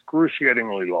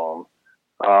excruciatingly long.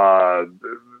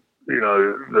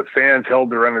 The fans held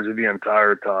their energy the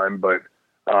entire time, but,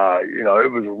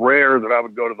 it was rare that I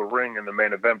would go to the ring in the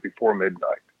main event before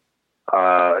midnight.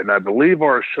 And I believe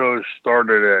our shows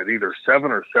started at either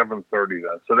 7 or 7:30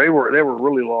 then. So they were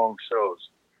really long shows.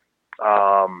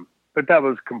 But that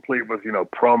was complete with,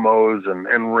 promos and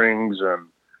in-rings and,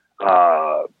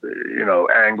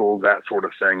 angles, that sort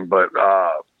of thing. But,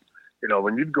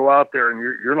 when you'd go out there and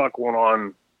you're not going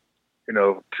on,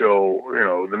 till,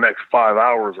 the next 5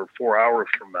 hours or 4 hours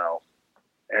from now,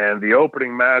 and the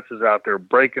opening match is out there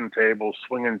breaking tables,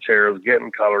 swinging chairs,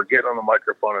 getting color, getting on the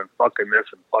microphone and fucking this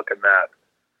and fucking that.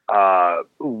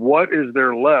 What is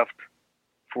there left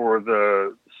for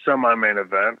the semi-main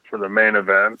event, for the main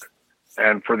event,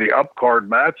 and for the up-card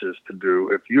matches to do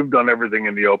if you've done everything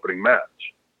in the opening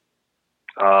match?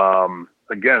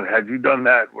 Again, had you done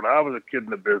that when I was a kid in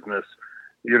the business,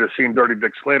 you'd have seen Dirty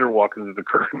Dick Slater walk into the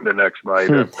curtain the next night,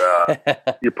 and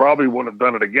you probably wouldn't have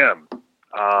done it again.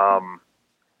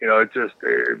 It's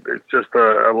just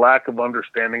a lack of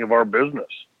understanding of our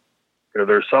business.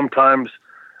 There's sometimes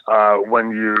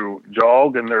when you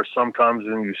jog, and there's sometimes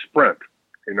when you sprint.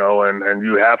 And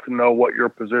you have to know what your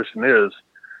position is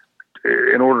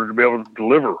in order to be able to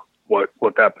deliver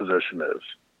what that position is.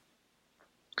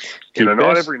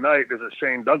 Not every night is a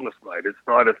Shane Douglas night. It's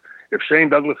not if Shane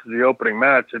Douglas is the opening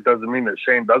match, it doesn't mean that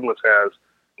Shane Douglas has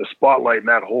the spotlight and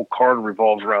that whole card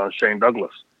revolves around Shane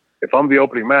Douglas. If I'm the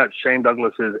opening match, Shane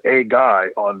Douglas is a guy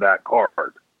on that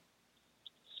card.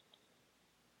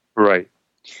 Right.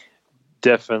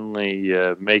 Definitely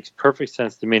makes perfect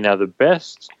sense to me. Now, the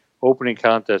best opening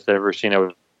contest I've ever seen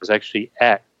was actually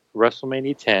at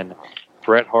WrestleMania 10,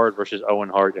 Bret Hart versus Owen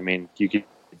Hart. I mean, you could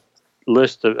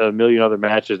list a million other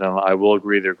matches, and I will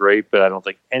agree they're great, but I don't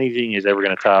think anything is ever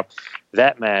going to top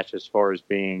that match as far as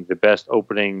being the best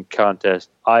opening contest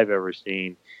I've ever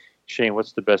seen. Shane,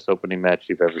 what's the best opening match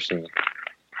you've ever seen?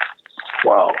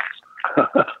 Wow.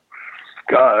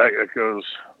 God, it goes,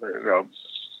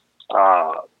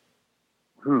 off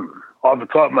the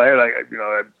top of my head,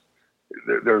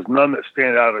 there's none that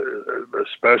stand out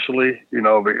especially,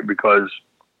 because,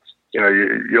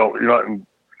 you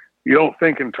don't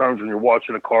think in terms when you're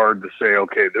watching a card to say,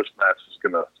 okay, this match is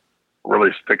going to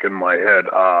really stick in my head.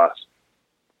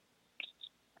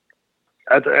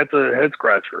 That's a head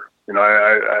scratcher.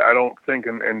 I don't think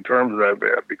in terms of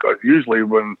that, because usually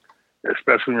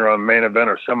especially when you're on main event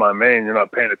or semi-main, you're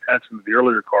not paying attention to the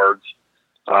earlier cards.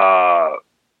 But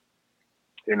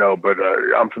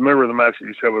I'm familiar with the match that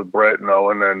you said with Bret and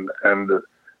Owen, and the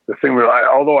thing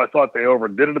although I thought they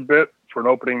overdid it a bit for an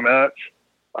opening match,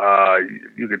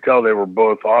 you could tell they were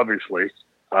both obviously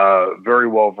very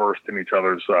well versed in each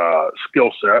other's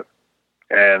skill set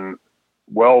and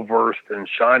well versed in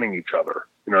shining each other.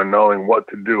 Knowing what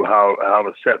to do, how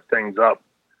to set things up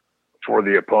for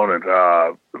the opponent.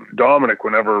 Dominic,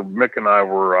 whenever Mick and I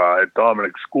were at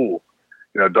Dominic's school,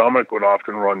 Dominic would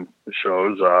often run the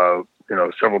shows,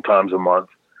 several times a month,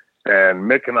 and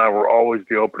Mick and I were always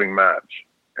the opening match.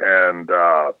 And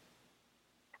the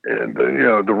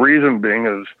reason being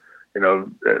is,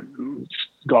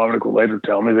 Dominic will later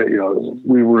tell me that,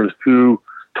 we were his 2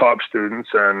 top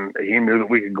students, and he knew that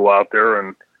we could go out there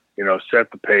and, set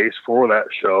the pace for that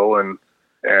show and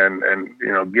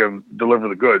deliver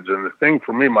the goods. And the thing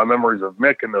for me, my memories of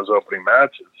Mick in those opening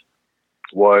matches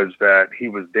was that he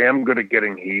was damn good at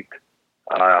getting heat.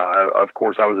 Of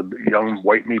course, I was a young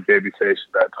white meat babyface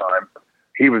at that time.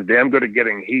 He was damn good at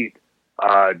getting heat,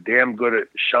 damn good at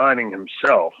shining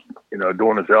himself,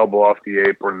 doing his elbow off the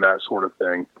apron, that sort of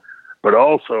thing, but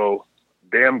also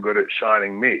damn good at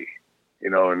shining me,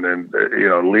 and then,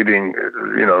 leading,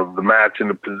 the match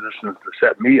into positions to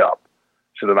set me up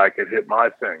so that I could hit my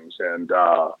things. And,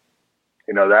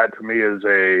 that to me is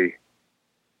a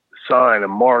sign, a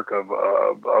mark of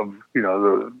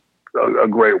a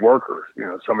great worker.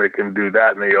 Somebody can do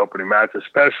that in the opening match,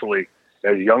 especially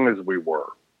as young as we were.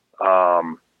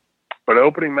 But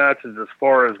opening matches, as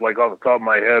far as like off the top of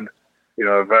my head,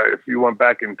 if you went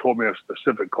back and told me a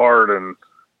specific card and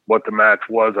what the match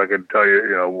was, I could tell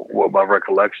you, what my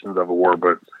recollections of it were.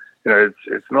 But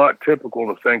it's not typical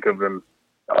to think of them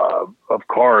of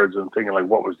cards and thinking like,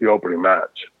 what was the opening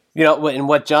match? And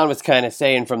what John was kind of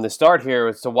saying from the start here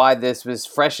as to why this was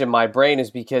fresh in my brain is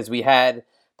because we had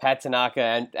Pat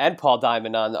Tanaka and Paul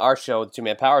Diamond on our show, the Two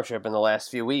Man Power Trip, in the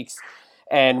last few weeks.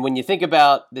 And when you think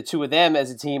about the two of them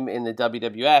as a team in the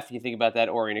WWF, you think about that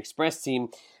Orient Express team,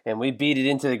 and we beat it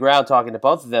into the ground talking to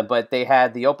both of them. But they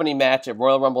had the opening match at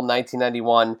Royal Rumble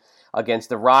 1991 against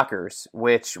the Rockers,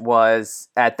 which was,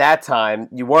 at that time,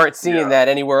 you weren't seeing that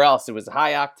anywhere else. It was a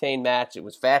high-octane match. It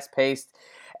was fast-paced.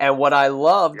 And what I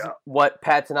loved, what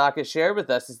Pat Tanaka shared with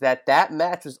us, is that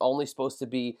match was only supposed to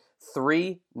be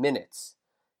 3 minutes.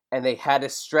 And they had to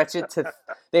stretch it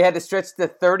to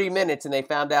 30 minutes, and they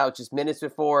found out just minutes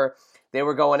before they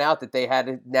were going out that they had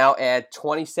to now add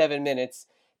 27 minutes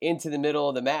into the middle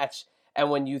of the match. And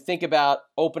when you think about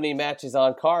opening matches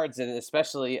on cards, and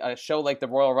especially a show like the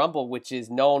Royal Rumble, which is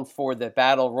known for the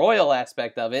Battle Royal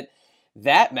aspect of it,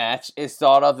 that match is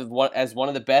thought of as one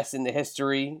of the best in the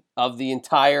history of the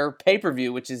entire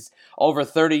pay-per-view, which is over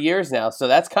 30 years now. So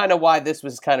that's kind of why this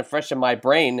was kind of fresh in my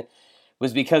brain,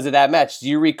 was because of that match. Do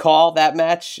you recall that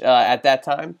match at that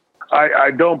time?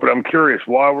 I don't, but I'm curious.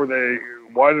 Why did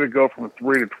it go from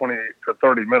 3 to 20 to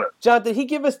 30 minutes? John, did he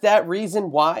give us that reason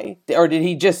why? Or did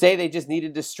he just say they just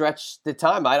needed to stretch the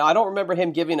time? I don't remember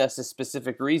him giving us a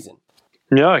specific reason.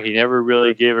 No, he never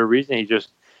really gave a reason. He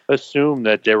just assumed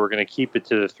that they were going to keep it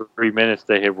to the 3 minutes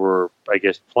they were, I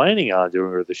guess, planning on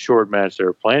doing, or the short match they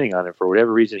were planning on. And for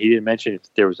whatever reason, he didn't mention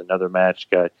if there was another match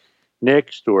got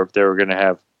nixed or if they were going to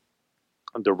have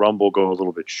the Rumble go a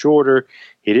little bit shorter.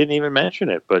 He didn't even mention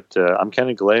it, but I'm kind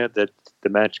of glad that the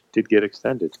match did get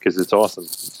extended because it's awesome.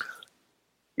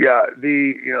 Yeah,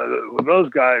 with those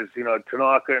guys,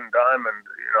 Tanaka and Diamond,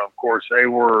 of course, they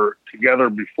were together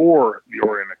before the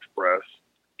Orient Express,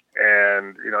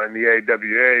 and in the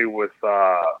AWA with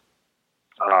the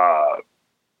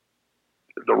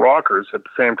Rockers at the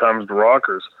same time as the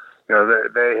Rockers,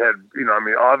 they had,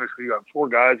 obviously you got 4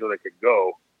 guys that they could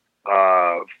go.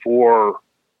 4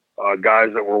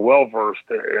 guys that were well versed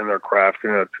in their craft.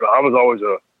 I was always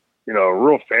a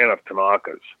real fan of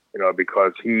Tanaka's,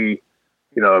 because he,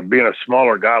 being a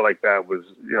smaller guy like that was,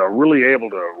 really able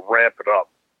to ramp it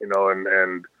up,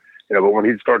 but when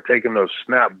he'd start taking those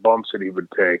snap bumps that he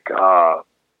would take,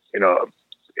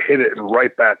 hit it and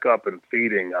right back up and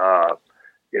feeding, it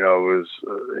was,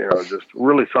 just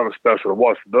really something special to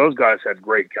watch. Those guys had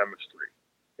great chemistry.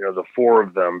 The 4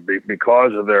 of them,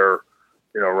 because of their,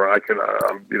 I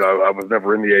was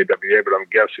never in the AWA, but I'm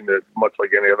guessing that much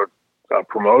like any other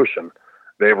promotion,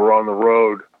 they were on the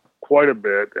road quite a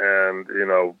bit and,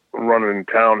 running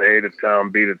town A to town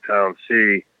B to town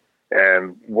C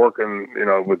and working,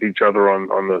 with each other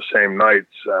on those same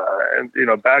nights. And,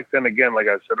 back then, again, like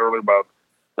I said earlier about,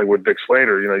 like with Dick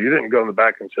Slater, you didn't go in the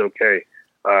back and say, okay,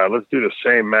 let's do the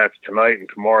same match tonight and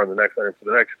tomorrow and the next night. And for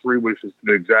the next 3 weeks, it's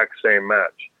the exact same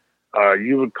match.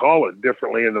 You would call it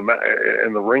differently in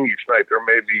the ring each night. There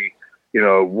may be,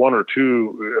 1 or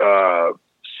 2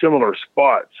 similar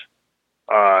spots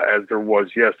as there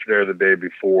was yesterday or the day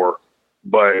before,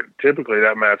 but typically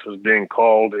that match was being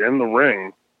called in the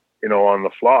ring, on the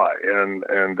fly, and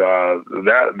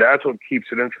that's what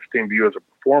keeps it interesting to you as a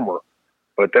performer.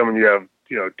 But then when you have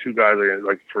 2 guys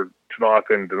like for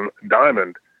Tanaka and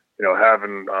Diamond,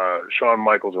 having Shawn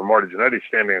Michaels or Marty Jannetty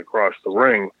standing across the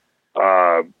ring.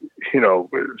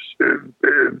 It's a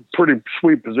pretty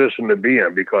sweet position to be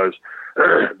in because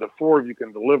the 4 of you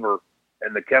can deliver,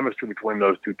 and the chemistry between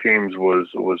those 2 teams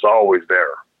was always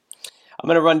there. I'm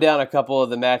going to run down a couple of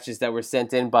the matches that were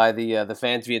sent in by the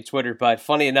fans via Twitter, but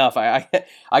funny enough, I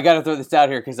got to throw this out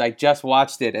here because I just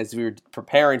watched it as we were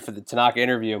preparing for the Tanaka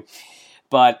interview.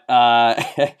 But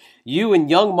you and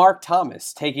young Mark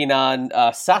Thomas taking on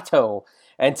Sato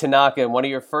and Tanaka in one of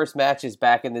your first matches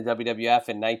back in the WWF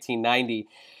in 1990.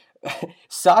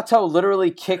 Sato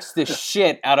literally kicks the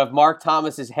shit out of Mark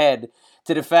Thomas's head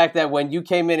to the fact that when you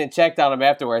came in and checked on him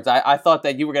afterwards, I thought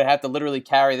that you were going to have to literally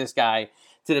carry this guy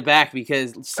to the back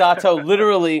because Sato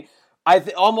literally,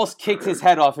 almost kicked his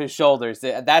head off his shoulders.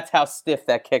 That's how stiff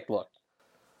that kick looked.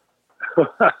 I'll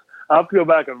have to go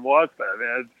back and watch that,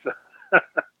 man.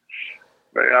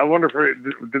 I wonder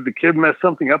if did the kid mess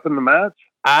something up in the match?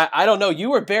 I don't know. You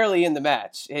were barely in the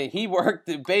match. He worked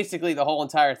basically the whole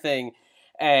entire thing,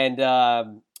 and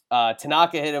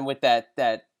Tanaka hit him with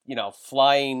that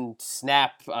flying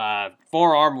snap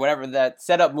forearm, whatever that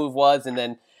setup move was, and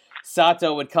then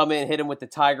Sato would come in, hit him with the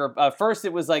tiger. First,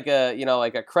 it was like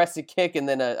a crescent kick, and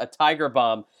then a tiger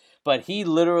bomb. But he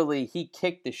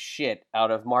kicked the shit out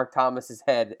of Mark Thomas's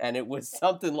head, and it was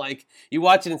something like you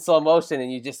watch it in slow motion,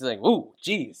 and you just like, ooh,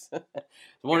 geez,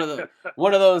 one of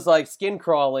those like skin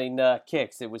crawling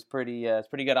kicks. It was pretty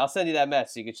good. I'll send you that match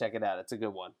so you can check it out. It's a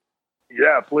good one.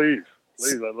 Yeah, please,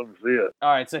 I'd love to see it.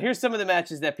 All right, so here's some of the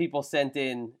matches that people sent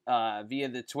in via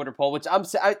the Twitter poll, which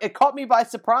it caught me by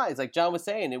surprise. Like John was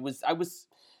saying, I was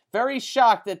very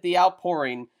shocked at the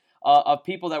outpouring of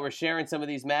people that were sharing some of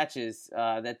these matches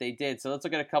that they did. So let's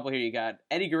look at a couple here. You got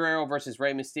Eddie Guerrero versus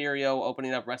Rey Mysterio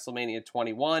opening up WrestleMania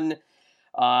 21.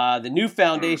 The New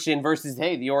Foundation versus,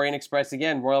 the Orient Express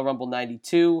again, Royal Rumble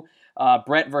 92.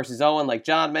 Brett versus Owen, like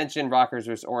John mentioned. Rockers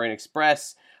versus Orient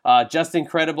Express. Justin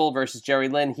Credible versus Jerry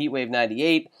Lynn, Heatwave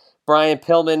 98. Brian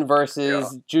Pillman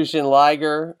versus Jushin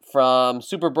Liger from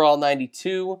Super Brawl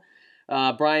 92.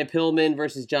 Brian Pillman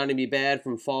versus Johnny B. Bad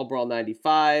from Fall Brawl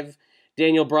 95.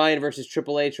 Daniel Bryan versus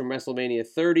Triple H from WrestleMania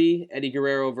 30. Eddie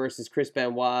Guerrero versus Chris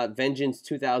Benoit, Vengeance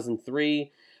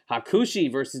 2003.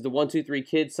 Hakushi versus the 1-2-3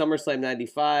 Kid, SummerSlam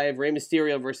 95. Rey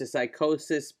Mysterio versus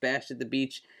Psychosis, Bash at the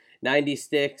Beach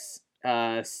 96.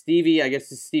 Stevie, I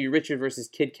guess it's Stevie Richards versus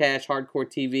Kid Cash, Hardcore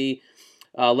TV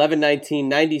 11/19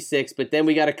 96. But then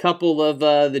we got a couple of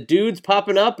the dudes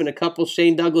popping up and a couple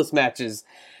Shane Douglas matches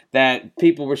that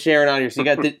people were sharing on here. So you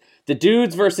got the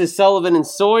dudes versus Sullivan and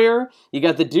Sawyer. You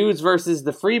got the dudes versus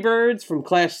the Freebirds from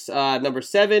Clash number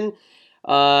 7.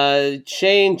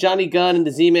 Shane, Johnny Gunn, and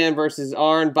the Z-Man versus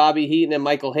Arn, Bobby Heaton, and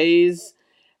Michael Hayes.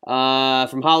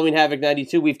 From Halloween Havoc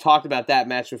 92. We've talked about that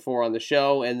match before on the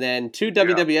show. And then 2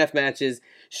 WWF matches.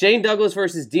 Shane Douglas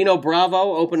versus Dino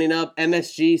Bravo opening up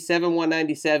MSG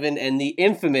 7/1/97. And the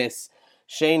infamous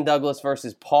Shane Douglas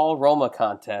versus Paul Roma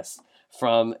contest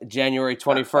from January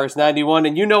 21st, 91.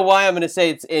 And you know why I'm going to say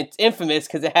it's infamous,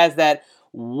 because it has that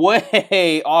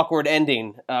way awkward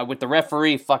ending with the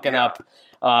referee fucking up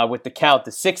with the count,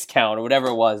 the 6 count or whatever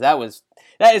it was. That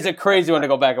is a crazy one to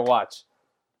go back and watch.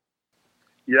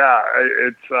 Yeah,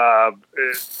 it's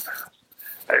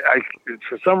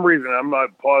for some reason I'm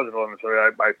not positive on this.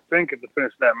 I think at the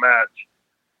finish of that match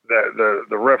that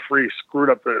the referee screwed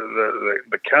up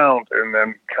the count and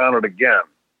then counted again.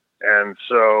 And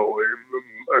so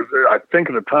I think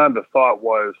at the time the thought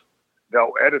was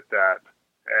they'll edit that,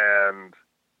 and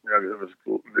it was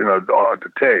on the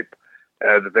tape,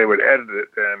 and that they would edit it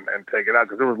and take it out,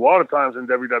 because there was a lot of times in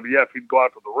WWF he'd go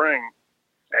out to the ring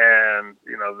and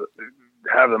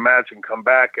have the match and come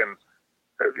back and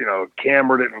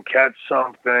camera didn't catch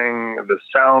something, the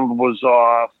sound was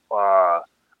off,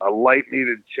 a light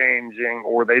needed changing,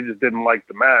 or they just didn't like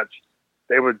the match.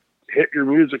 They would hit your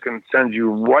music and send you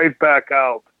right back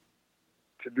out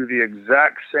to do the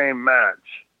exact same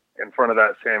match in front of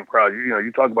that same crowd.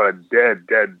 You talk about a dead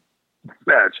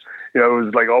match. It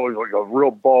was like always like a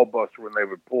real ball buster when they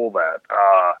would pull that.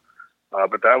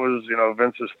 But that was,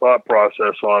 Vince's thought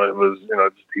process on it was,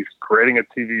 he's creating a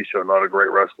TV show, not a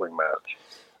great wrestling match.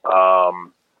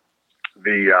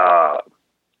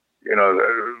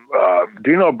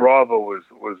 Dino Bravo was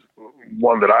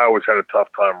one that I always had a tough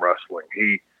time wrestling.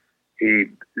 He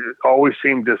always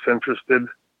seemed disinterested.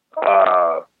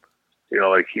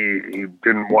 Like he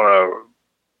didn't want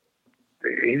to.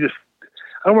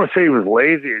 I don't want to say he was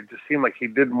lazy. It just seemed like he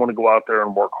didn't want to go out there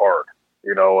and work hard.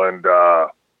 And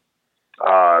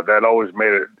that always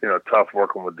made it tough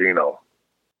working with Dino.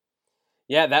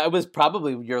 Yeah, that was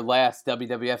probably your last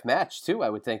WWF match too, I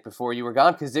would think, before you were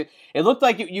gone, because it looked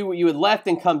like you had left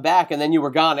and come back, and then you were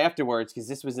gone afterwards, because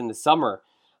this was in the summer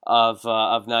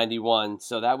of 91.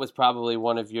 So that was probably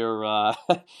one of your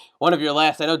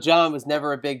last. I know John was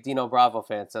never a big Dino Bravo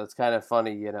fan, so it's kind of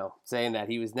funny, saying that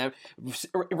he was never.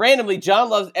 Randomly, John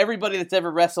loves everybody that's ever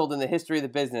wrestled in the history of the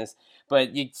business,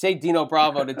 but you say Dino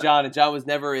Bravo to John, and John was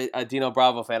never a Dino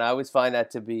Bravo fan. I always find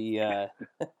that to be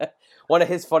one of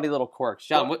his funny little quirks.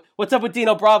 John, what's up with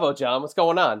Dino Bravo, John? What's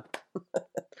going on?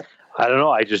 I don't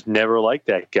know. I just never liked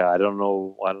that guy. I don't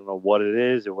know what it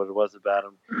is or what it was about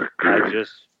him. I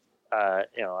just,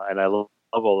 and I love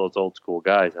all those old school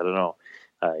guys. I don't know.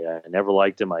 I never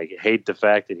liked him. I hate the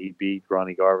fact that he beat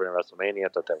Ronnie Garvin in WrestleMania. I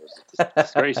thought that was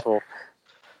disgraceful.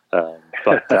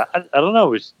 But I don't know. I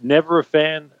was never a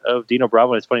fan of Dino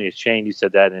Bravo. And it's funny, Shane, you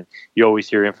said that, and you always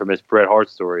hear infamous Bret Hart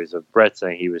stories of Bret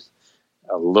saying he was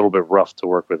a little bit rough to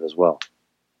work with as well.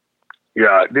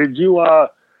 Yeah. Did you ever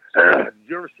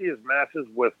see his matches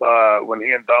with when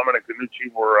he and Dominic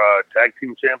DeNucci were tag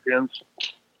team champions?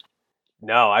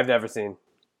 No, I've never seen.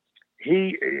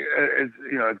 He,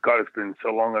 God, it's been so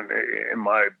long in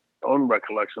my own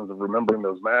recollections of remembering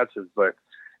those matches, but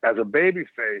as a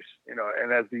babyface,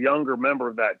 and as the younger member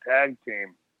of that tag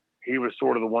team, he was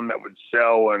sort of the one that would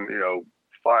sell and,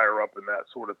 fire up and that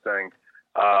sort of thing.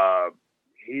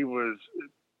 He was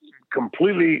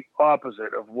completely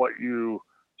opposite of what you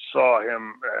saw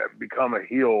him become a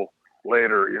heel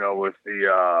later, with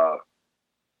the,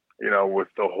 with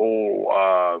the whole,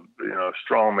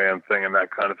 strongman thing and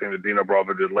that kind of thing that Dino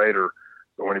Bravo did later.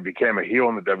 But when he became a heel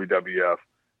in the WWF,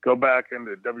 go back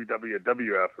into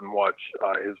WWF and watch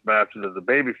his matches as a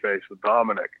babyface with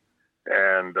Dominic.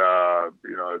 And,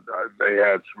 they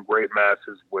had some great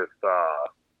matches with,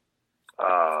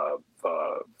 oh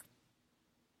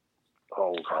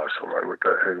gosh, what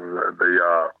the heck,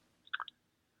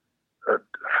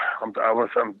 I'm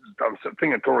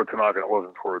thinking Toru Tanaka. It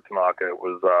wasn't Toru Tanaka. It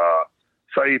was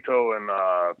Saito and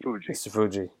Fuji. Mr.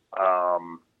 Fuji.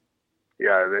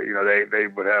 They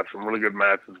would have some really good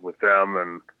matches with them,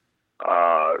 and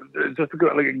just to go,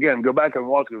 go back and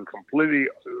watch it. It was completely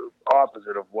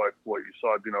opposite of what you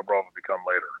saw Dino Bravo become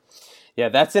later. Yeah,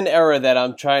 that's an era that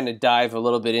I'm trying to dive a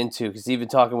little bit into, because even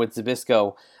talking with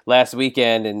Zbyszko last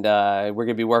weekend, and we're going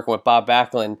to be working with Bob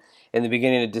Backlund in the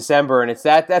beginning of December, and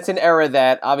that's an era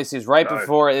that obviously is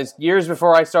it's years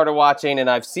before I started watching, and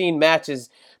I've seen matches,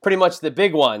 pretty much the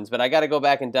big ones, but I got to go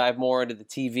back and dive more into the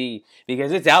TV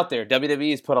because it's out there.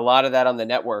 WWE's put a lot of that on the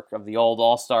network of the old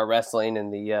All-Star Wrestling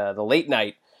and the late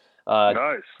night.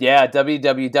 Nice. Yeah,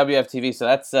 WWF TV. So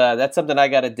that's something I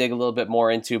got to dig a little bit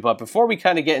more into. But before we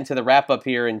kind of get into the wrap up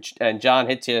here, and John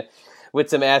hits you with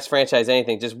some Ask Franchise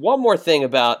Anything, just one more thing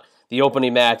about the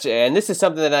opening match, and this is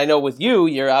something that I know with you.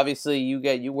 You're obviously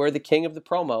you were the king of the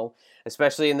promo,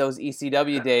 especially in those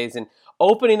ECW days. And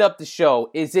opening up the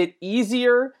show, is it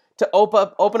easier to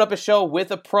open up a show with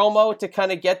a promo to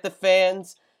kind of get the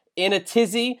fans in a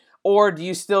tizzy? Or do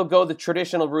you still go the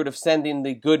traditional route of sending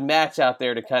the good match out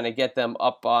there to kind of get them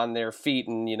up on their feet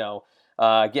and,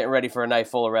 getting ready for a night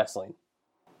full of wrestling?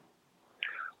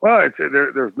 Well,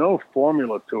 there's no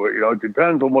formula to it. It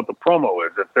depends on what the promo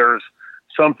is. If there's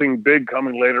something big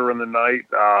coming later in the night,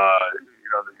 that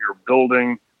you're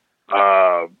building,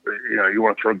 you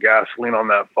want to throw gasoline on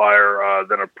that fire,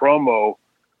 then a promo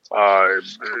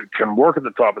can work at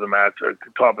the top of the match, at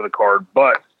the top of the card,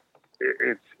 but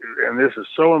and this is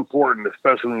so important,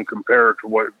 especially when you compare it to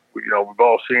what we've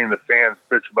all seen the fans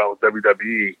bitch about with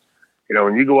WWE.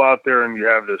 When you go out there and you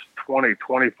have this 20,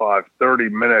 25,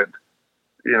 30-minute,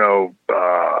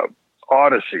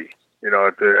 odyssey.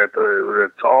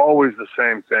 It's always the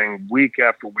same thing, week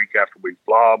after week after week.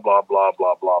 Blah blah blah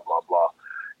blah blah blah blah.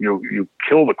 You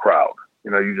kill the crowd.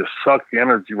 You just suck the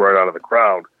energy right out of the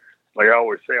crowd. Like I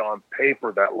always say, on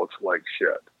paper that looks like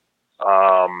shit.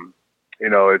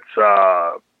 It's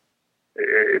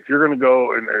if you're going to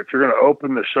go and if you're going to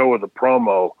open the show with a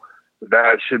promo,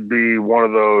 that should be one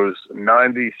of those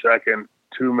 90-second,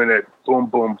 2-minute, boom,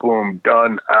 boom, boom,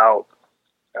 done, out.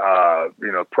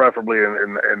 Preferably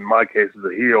in my case as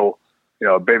a heel,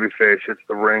 babyface hits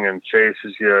the ring and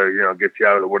chases you, gets you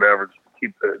out of the whatever, just to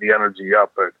keep the energy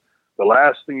up. But the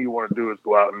last thing you want to do is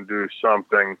go out and do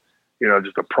something,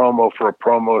 just a promo for a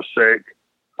promo's sake.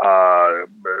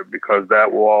 Because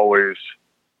that will always,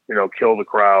 kill the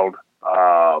crowd,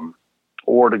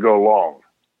 or to go long.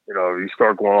 You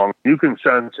start going long, you can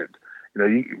sense it.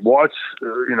 You watch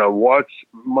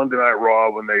Monday Night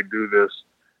Raw when they do this.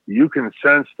 You can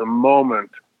sense the moment.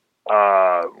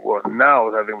 Now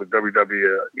I think with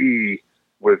WWE,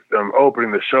 with them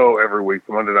opening the show every week,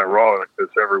 Monday Night Raw like this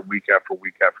every week after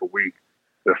week after week.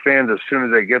 The fans, as soon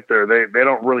as they get there, they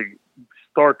don't really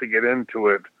start to get into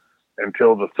it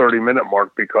until the 30-minute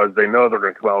mark because they know they're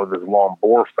going to come out with this long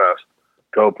bore fest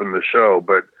to open the show.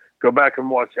 But go back and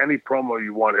watch any promo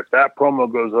you want. If that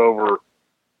promo goes over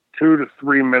 2 to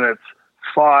 3 minutes,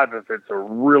 5 if it's a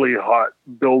really hot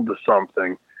build to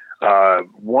something,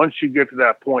 once you get to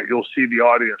that point, you'll see the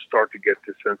audience start to get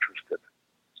disinterested.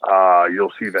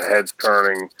 You'll see the heads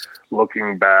turning,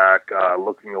 looking back,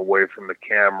 looking away from the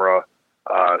camera,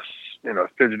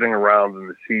 fidgeting around in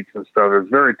the seats and stuff. There's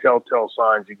very telltale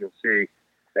signs you can see.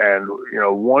 And,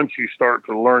 once you start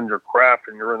to learn your craft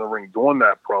and you're in the ring doing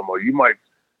that promo, you might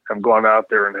have gone out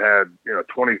there and had,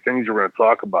 20 things you're going to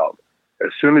talk about.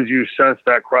 As soon as you sense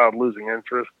that crowd losing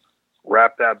interest,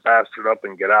 wrap that bastard up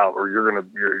and get out, or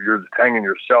you're just hanging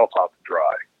yourself out to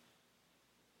dry.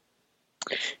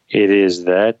 It is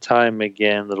that time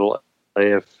again, little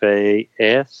AFA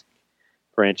Ask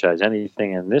Franchise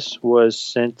Anything, and this was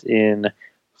sent in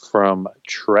from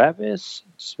Travis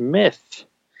Smith,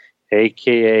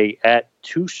 aka at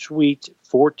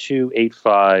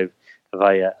 2sweet4285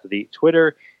 via the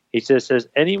Twitter. He says, has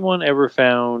anyone ever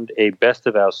found a Best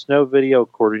of Al Snow video?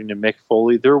 According to Mick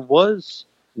Foley, there was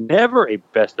never a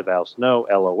Best of Al Snow,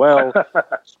 LOL.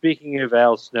 Speaking of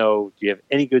Al Snow, do you have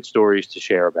any good stories to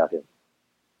share about him?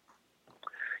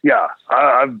 Yeah,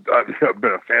 I've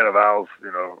been a fan of Al's,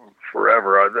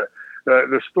 forever.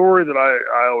 The story that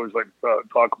I always like to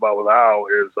talk about with Al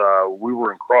is we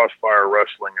were in Crossfire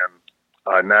Wrestling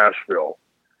in Nashville,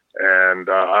 and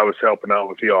I was helping out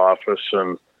with the office,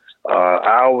 and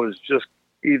Al was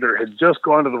had just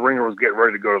gone to the ring or was getting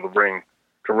ready to go to the ring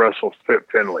to wrestle Fit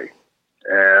Finlay.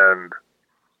 And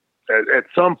at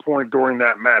some point during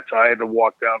that match, I had to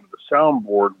walk down to the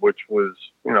soundboard, which was,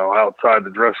 outside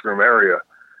the dressing room area.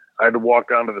 I had to walk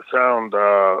down to the sound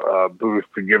booth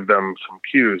to give them some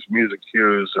cues, music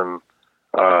cues, and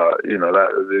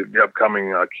the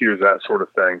upcoming cues, that sort of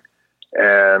thing.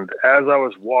 And as I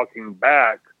was walking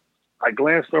back, I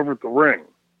glanced over at the ring.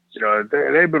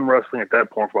 They'd been wrestling at that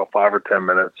point for about 5 or 10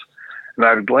 minutes, and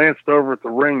I glanced over at the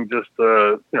ring just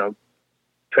to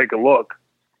take a look,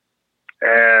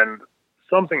 and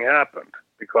something happened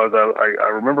because I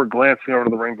remember glancing over to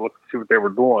the ring to look to see what they were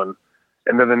doing.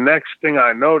 And then the next thing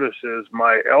I notice is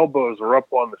my elbows are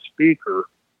up on the speaker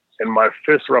and my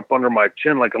fists are up under my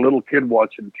chin like a little kid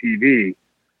watching TV.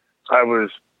 I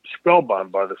was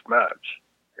spellbound by this match.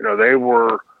 They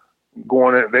were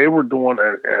doing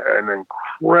an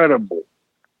incredible,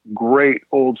 great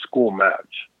old school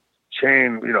match.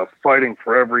 Fighting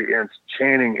for every inch,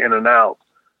 chaining in and out,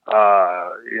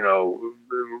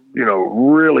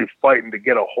 really fighting to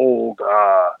get a hold,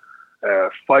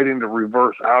 fighting to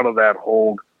reverse out of that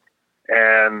hold.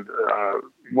 And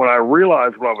when I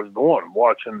realized what I was doing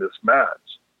watching this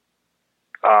match,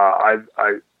 I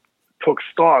took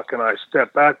stock and I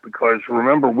stepped back, because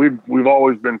remember, we've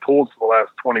always been told for the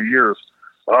last 20 years,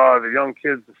 the young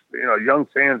kids, young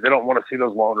fans, they don't want to see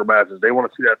those longer matches. They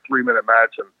want to see that 3-minute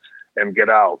match and get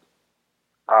out.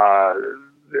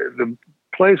 The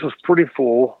place was pretty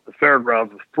full. The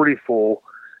fairgrounds was pretty full.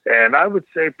 And I would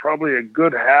say probably a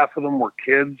good half of them were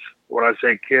kids. When I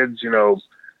say kids, 8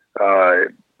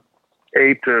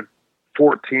 to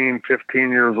 14,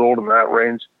 15 years old, in that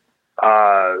range.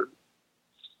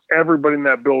 Everybody in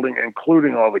that building,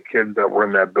 including all the kids that were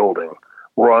in that building,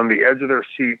 were on the edge of their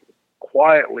seat,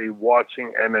 quietly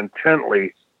watching and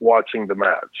intently watching the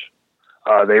match.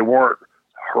 They weren't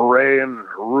hooraying and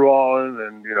hurrahing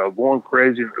and, going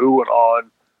crazy and ooh and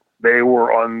on. They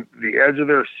were on the edge of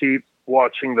their seat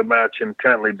watching the match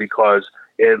intently, because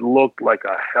it looked like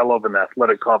a hell of an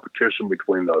athletic competition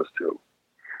between those two.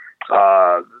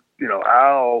 Al,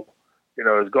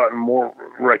 has gotten more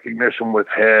recognition with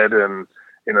Head and,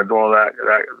 doing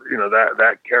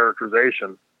that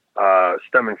characterization,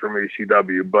 stemming from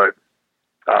ECW. But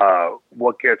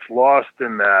what gets lost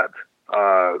in that,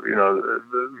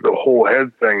 the whole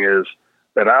Head thing is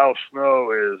that Al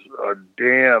Snow is a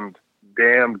damn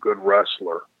good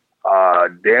wrestler,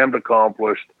 damned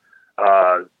accomplished,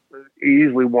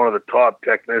 easily one of the top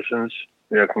technicians,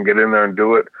 can get in there and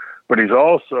do it. But he's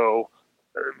also,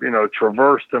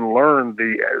 traversed and learned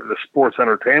the sports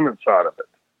entertainment side of it,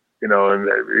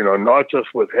 and not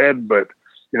just with Head, but,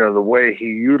 the way he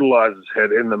utilizes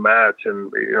Head in the match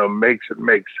and, makes it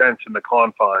make sense in the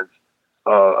confines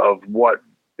of what,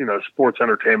 sports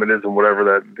entertainment is and whatever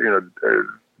that,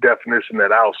 definition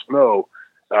that Al Snow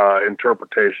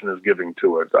interpretation is giving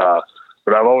to it.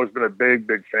 But I've always been a big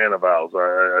fan of Al's.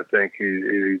 I think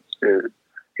he's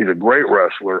a great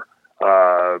wrestler,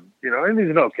 and he's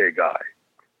an okay guy.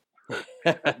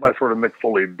 My sort of Mick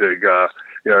Foley dig.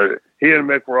 He and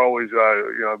Mick were always,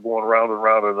 going round and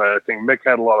round, and I think Mick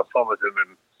had a lot of fun with him,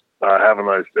 and have a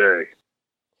nice day.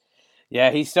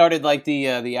 Yeah, he started like the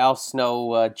Al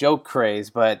Snow joke craze,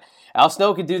 but Al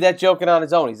Snow could do that joking on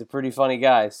his own. He's a pretty funny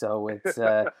guy, so it's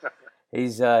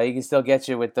he can still get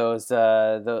you with those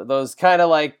kind of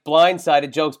like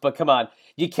blindsided jokes. But come on,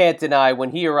 you can't deny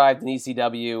when he arrived in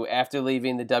ECW after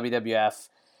leaving the WWF,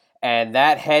 and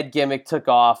that Head gimmick took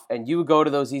off, and you would go to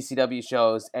those ECW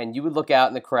shows, and you would look out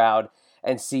in the crowd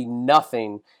and see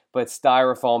nothing but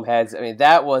styrofoam heads. I mean,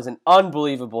 that was an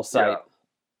unbelievable sight. Yeah.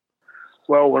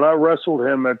 Well, when I wrestled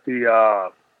him at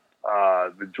the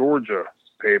Georgia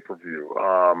pay-per-view.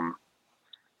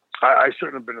 I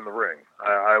shouldn't have been in the ring.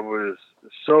 I was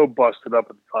so busted up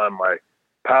at the time. My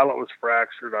palate was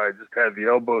fractured. I just had the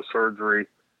elbow surgery.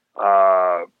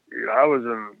 I was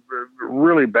in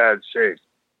really bad shape.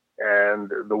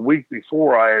 And the week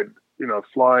before, I had,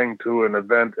 flying to an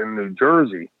event in New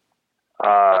Jersey,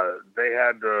 they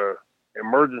had to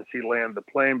emergency land the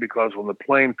plane because when the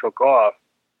plane took off,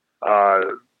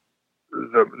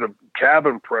 the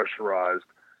cabin pressurized.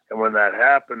 And when that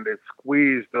happened, it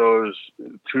squeezed those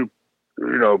two,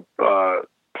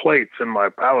 plates in my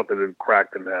palate that had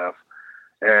cracked in half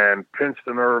and pinched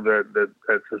the nerve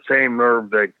that's the same nerve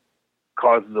that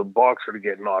causes a boxer to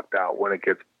get knocked out when it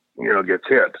gets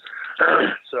hit.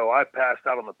 So I passed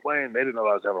out on the plane. They didn't know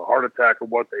I was having a heart attack or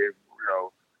what.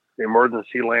 The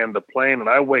emergency land the plane, and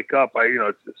I wake up.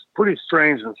 It's a pretty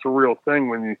strange and surreal thing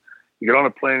when you get on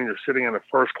a plane and you're sitting in a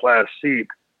first class seat.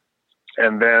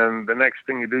 And then the next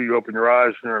thing you do, you open your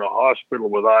eyes and you're in a hospital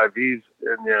with IVs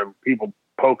and people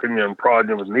poking you and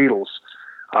prodding you with needles.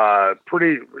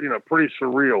 Pretty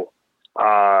surreal.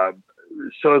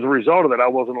 So as a result of that, I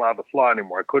wasn't allowed to fly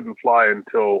anymore. I couldn't fly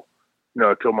until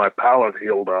my palate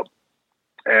healed up.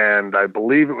 And I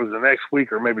believe it was the next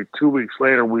week or maybe 2 weeks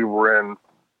later, we were in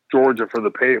Georgia for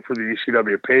the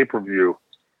ECW pay-per-view.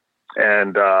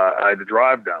 And I had to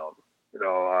drive down.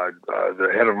 The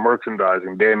head of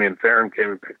merchandising, Damian Farron,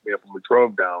 came and picked me up and we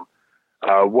drove down.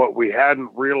 What we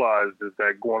hadn't realized is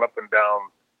that going up and down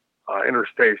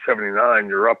Interstate 79,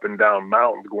 you're up and down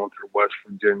mountains going through West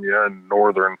Virginia and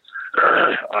northern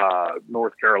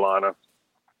North Carolina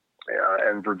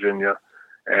and Virginia.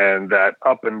 And that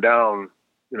up and down,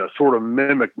 sort of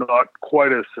mimicked, not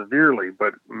quite as severely,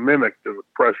 but mimicked the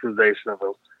pressurization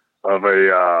of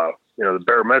a the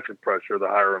barometric pressure, the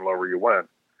higher and lower you went.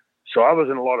 So I was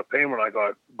in a lot of pain by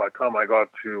the time I got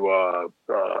to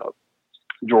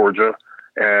Georgia,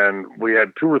 and we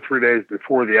had 2 or 3 days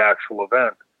before the actual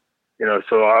event.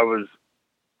 So I was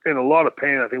in a lot of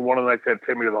pain. I think one of the nights they had to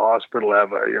take me to the hospital,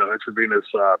 have intravenous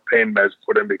pain meds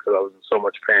put in because I was in so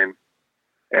much pain.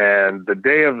 And the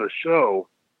day of the show,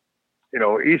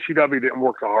 ECW didn't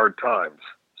work the hard times.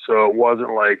 So it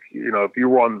wasn't like, if you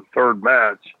were on the third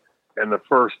match, and the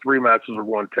first 3 matches were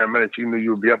going 10 minutes, you knew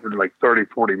you would be up in like 30,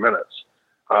 40 minutes.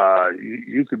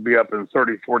 You could be up in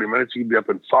 30, 40 minutes. You could be up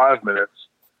in 5 minutes,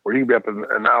 or you could be up in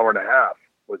an hour and a half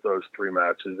with those 3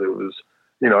 matches. It was,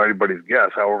 anybody's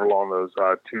guess, however long those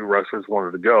 2 wrestlers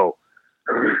wanted to go.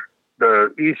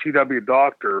 The ECW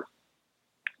doctor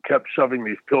kept shoving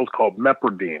these pills called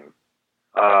Mepridine,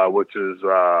 which is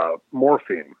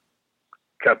morphine.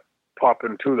 Kept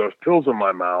popping 2 of those pills in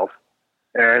my mouth.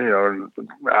 And, an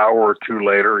hour or 2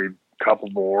 later, he'd couple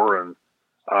more. And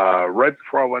right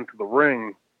before I went to the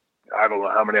ring, I don't know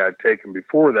how many I'd taken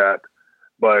before that,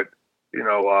 but, he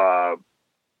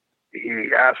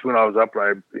asked me when I was up,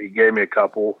 and he gave me a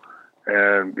couple.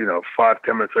 And, 5,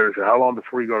 10 minutes later, he said, how long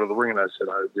before you go to the ring? And I said,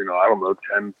 I don't know,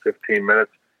 10, 15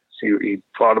 minutes. So he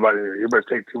thought about it. You better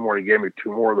take 2 more. And he gave me 2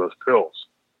 more of those pills.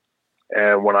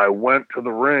 And when I went to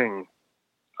the ring,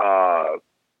 I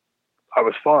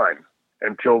was fine.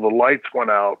 Until the lights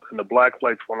went out and the black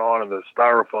lights went on and the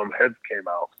styrofoam heads came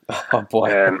out. Oh boy!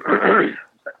 And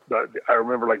I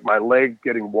remember like my leg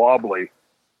getting wobbly,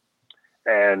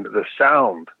 and the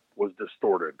sound was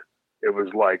distorted. It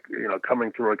was like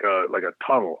coming through like a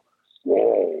tunnel,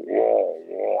 whoa, whoa,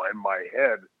 whoa, in my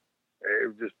head. It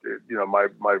was just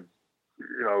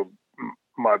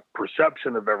my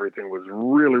perception of everything was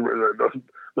really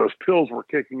those pills were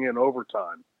kicking in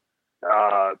overtime.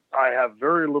 I have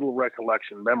very little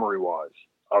recollection, memory-wise,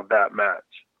 of that match.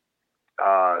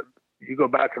 You go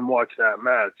back and watch that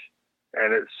match,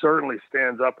 and it certainly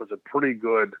stands up as a pretty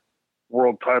good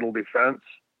world title defense.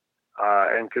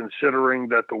 And considering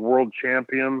that the world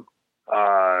champion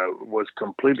was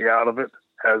completely out of it,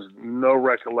 has no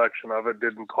recollection of it,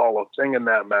 didn't call a thing in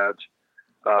that match,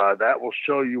 that will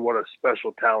show you what a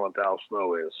special talent Al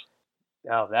Snow is.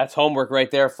 Oh, that's homework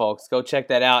right there, folks. Go check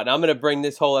that out. And I'm going to bring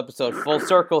this whole episode full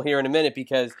circle here in a minute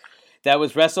because that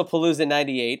was WrestlePalooza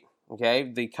 98,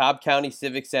 okay, the Cobb County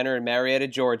Civic Center in Marietta,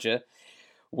 Georgia,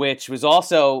 which was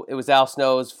also, it was Al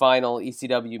Snow's final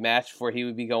ECW match before he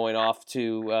would be going off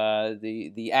to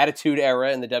the Attitude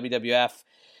Era in the WWF.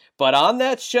 But on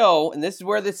that show, and this is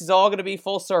where this is all going to be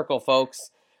full circle,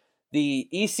 folks, the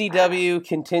ECW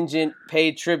contingent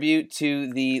paid tribute to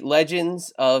the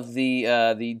legends of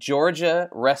the Georgia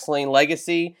wrestling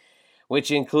legacy,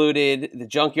 which included the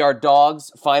Junkyard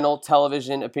Dog's final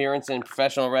television appearance in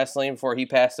professional wrestling before he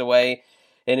passed away.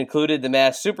 It included the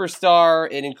Masked Superstar.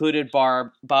 It included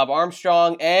Bob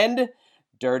Armstrong and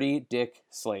Dirty Dick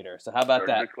Slater. So how about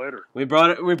Dirty that? Dick Slater. We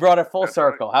brought it full That's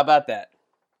circle. right. How about that?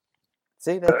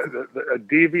 See that? A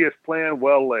devious plan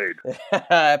well laid.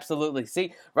 Absolutely.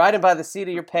 See, riding by the seat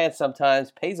of your pants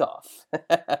sometimes pays off.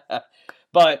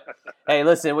 But, hey,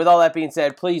 listen, with all that being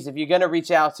said, please, if you're going to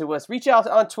reach out to us, reach out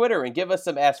on Twitter and give us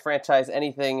some Ask Franchise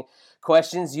Anything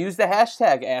questions. Use the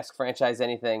hashtag Ask Franchise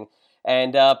Anything.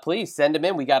 And please send them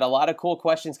in. We got a lot of cool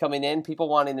questions coming in. People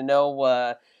wanting to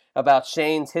know about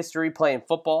Shane's history playing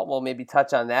football. We'll maybe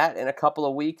touch on that in a couple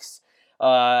of weeks.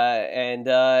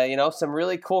 Some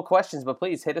really cool questions, but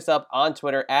please hit us up on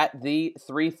Twitter at the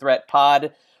 3Threat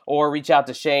Pod, or reach out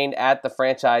to Shane at the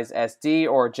Franchise SD,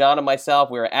 or John and myself.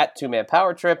 We're at 2-Man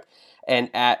Power Trip and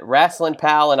at Wrestling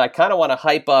Pal. And I kind of want to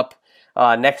hype up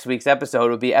next week's episode. It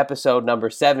would be episode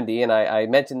number 70. And I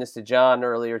mentioned this to John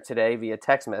earlier today via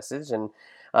text message, and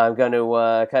I'm going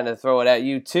to kind of throw it at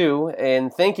you too, in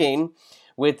thinking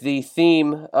with the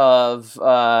theme of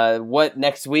what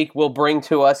next week will bring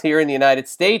to us here in the United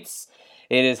States.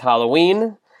 It is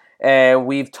Halloween, and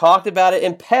we've talked about it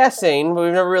in passing, but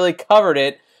we've never really covered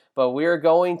it. But we're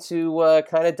going to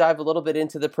kind of dive a little bit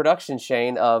into the production,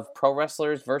 Shane, of Pro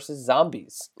Wrestlers versus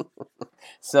Zombies.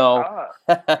 So,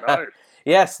 nice.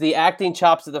 Yes, the acting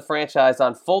chops of the franchise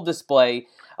on full display.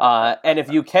 And if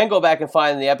you can go back and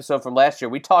find the episode from last year,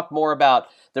 we talked more about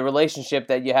the relationship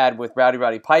that you had with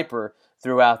Roddy Piper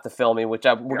throughout the filming, which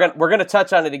we're going to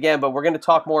touch on it again, but we're going to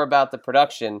talk more about the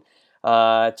production,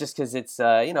 just because it's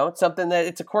it's something that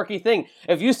it's a quirky thing.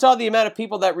 If you saw the amount of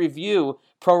people that review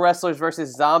Pro Wrestlers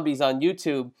versus Zombies on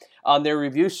YouTube on their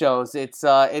review shows,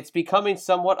 it's becoming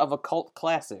somewhat of a cult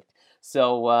classic.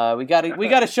 So we got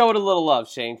to show it a little love,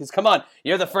 Shane, because come on,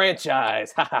 you're the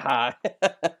franchise.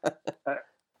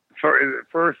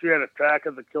 First you had Attack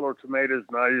of the Killer Tomatoes.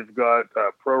 Now you've got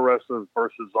Pro Wrestlers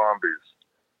versus Zombies.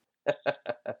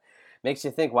 Makes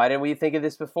you think, why didn't we think of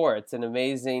this before? It's an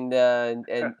amazing and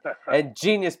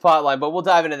genius plotline, but we'll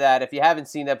dive into that. If you haven't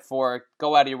seen that before,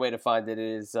 go out of your way to find it.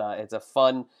 It's a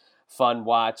fun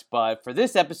watch. But for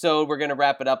this episode, we're going to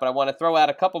wrap it up, and I want to throw out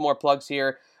a couple more plugs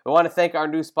here. We want to thank our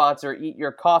new sponsor, Eat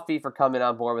Your Coffee, for coming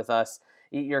on board with us.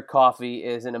 Eat Your Coffee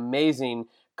is an amazing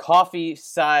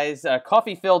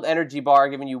coffee-filled energy bar,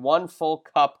 giving you one full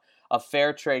cup of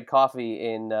fair trade coffee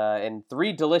in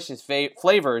 3 delicious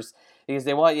flavors, because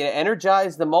they want you to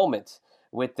energize the moment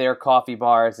with their coffee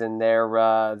bars. And they're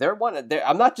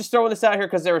I'm not just throwing this out here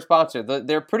because they're a sponsor.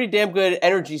 They're pretty damn good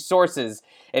energy sources.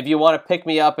 If you want to pick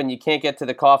me up and you can't get to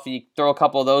the coffee, throw a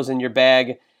couple of those in your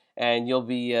bag, and you'll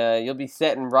be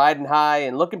setting riding high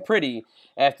and looking pretty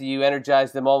after you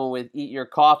energize the moment with Eat Your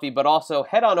Coffee. But also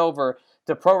head on over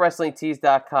to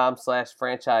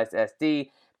ProWrestlingTees.com/franchisesd.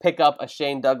 Pick up a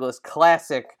Shane Douglas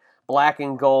classic black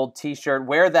and gold t-shirt.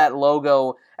 Wear that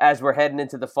logo as we're heading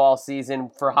into the fall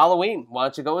season. For Halloween, why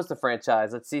don't you go as the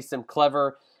franchise? Let's see some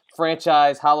clever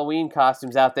franchise Halloween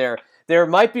costumes out there. There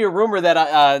might be a rumor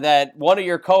that that one of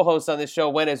your co-hosts on this show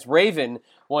went as Raven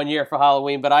one year for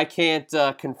Halloween, but I can't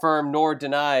confirm nor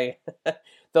deny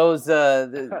those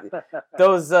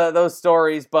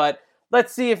stories. But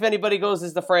let's see if anybody goes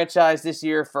as the franchise this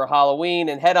year for Halloween,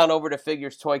 and head on over to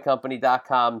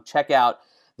FiguresToyCompany.com. Check out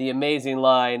the amazing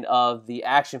line of the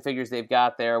action figures they've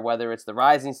got there, whether it's the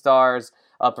rising stars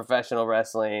of professional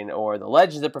wrestling or the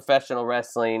legends of professional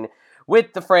wrestling,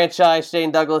 with the franchise Shane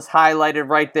Douglas highlighted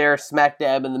right there, smack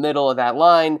dab in the middle of that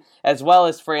line, as well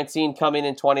as Francine coming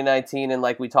in 2019, and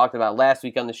like we talked about last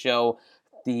week on the show,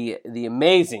 the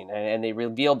amazing, and they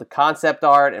revealed the concept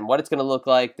art and what it's going to look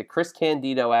like. The Chris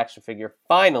Candido action figure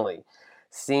finally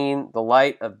seen the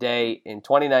light of day in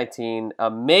 2019.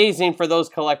 Amazing for those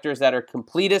collectors that are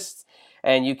completists,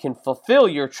 and you can fulfill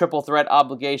your triple threat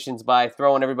obligations by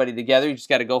throwing everybody together. You just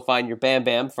got to go find your Bam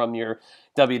Bam from your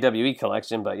WWE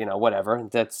collection, but whatever.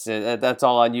 That's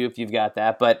all on you if you've got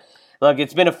that. But look,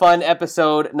 it's been a fun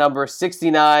episode number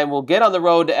 69. We'll get on the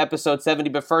road to episode 70.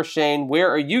 But first, Shane, where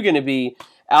are you going to be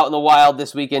out in the wild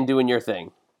this weekend doing your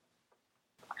thing?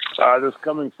 This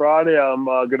coming Friday, I'm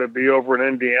going to be over in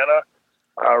Indiana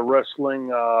wrestling.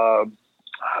 The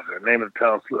name of the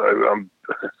town.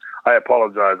 I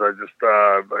apologize. I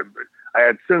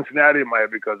had Cincinnati in my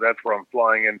head because that's where I'm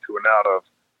flying into and out of.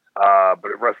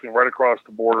 But wrestling right across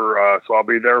the border. So I'll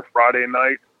be there Friday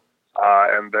night.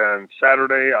 And then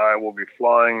Saturday, I will be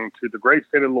flying to the great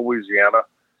state of Louisiana,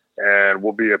 and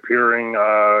we'll be appearing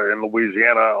in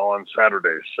Louisiana on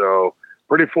Saturday. So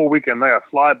pretty full weekend there. I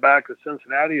fly back to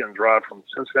Cincinnati and drive from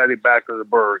Cincinnati back to the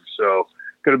Berg. So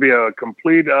going to be a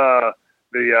complete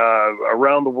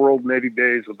around the world in 80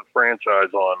 days with the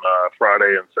franchise on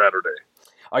Friday and Saturday.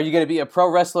 Are you going to be a pro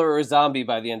wrestler or a zombie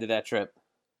by the end of that trip?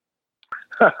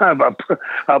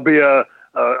 I'll be a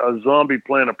a zombie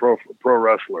playing a pro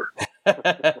wrestler.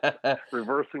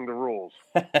 Reversing the rules.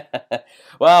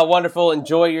 Well, wonderful.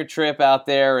 Enjoy your trip out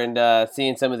there and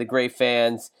seeing some of the great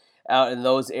fans out in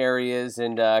those areas.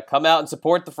 And come out and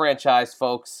support the franchise,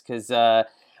 folks, because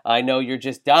I know you're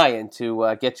just dying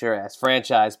to get your ass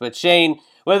franchised. But Shane,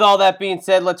 with all that being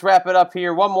said, let's wrap it up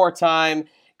here one more time.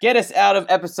 Get us out of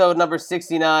episode number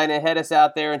 69 and head us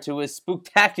out there into a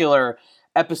spooktacular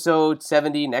episode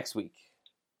 70 next week.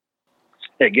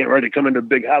 Hey, get ready to come into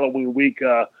big Halloween week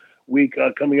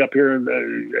coming up here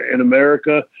in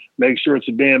America. Make sure it's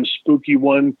a damn spooky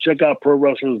one. Check out Pro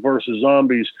Wrestlers vs.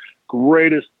 Zombies,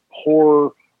 greatest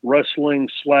horror wrestling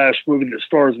 / movie that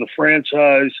stars the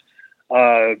franchise.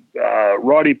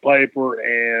 Roddy Piper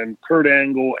and Kurt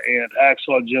Angle and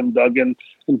Hacksaw Jim Duggan.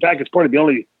 In fact, it's probably the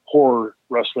only horror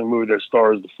wrestling movie that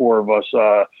stars the four of us.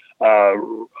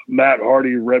 Matt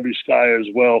Hardy, Rebby Sky as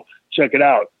well. Check it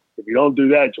out. If you don't do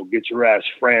that, you'll get your ass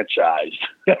franchised.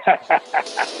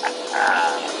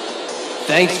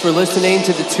 Thanks for listening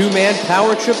to the two-man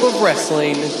power trip of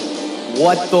wrestling.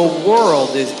 What the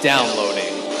world is downloading.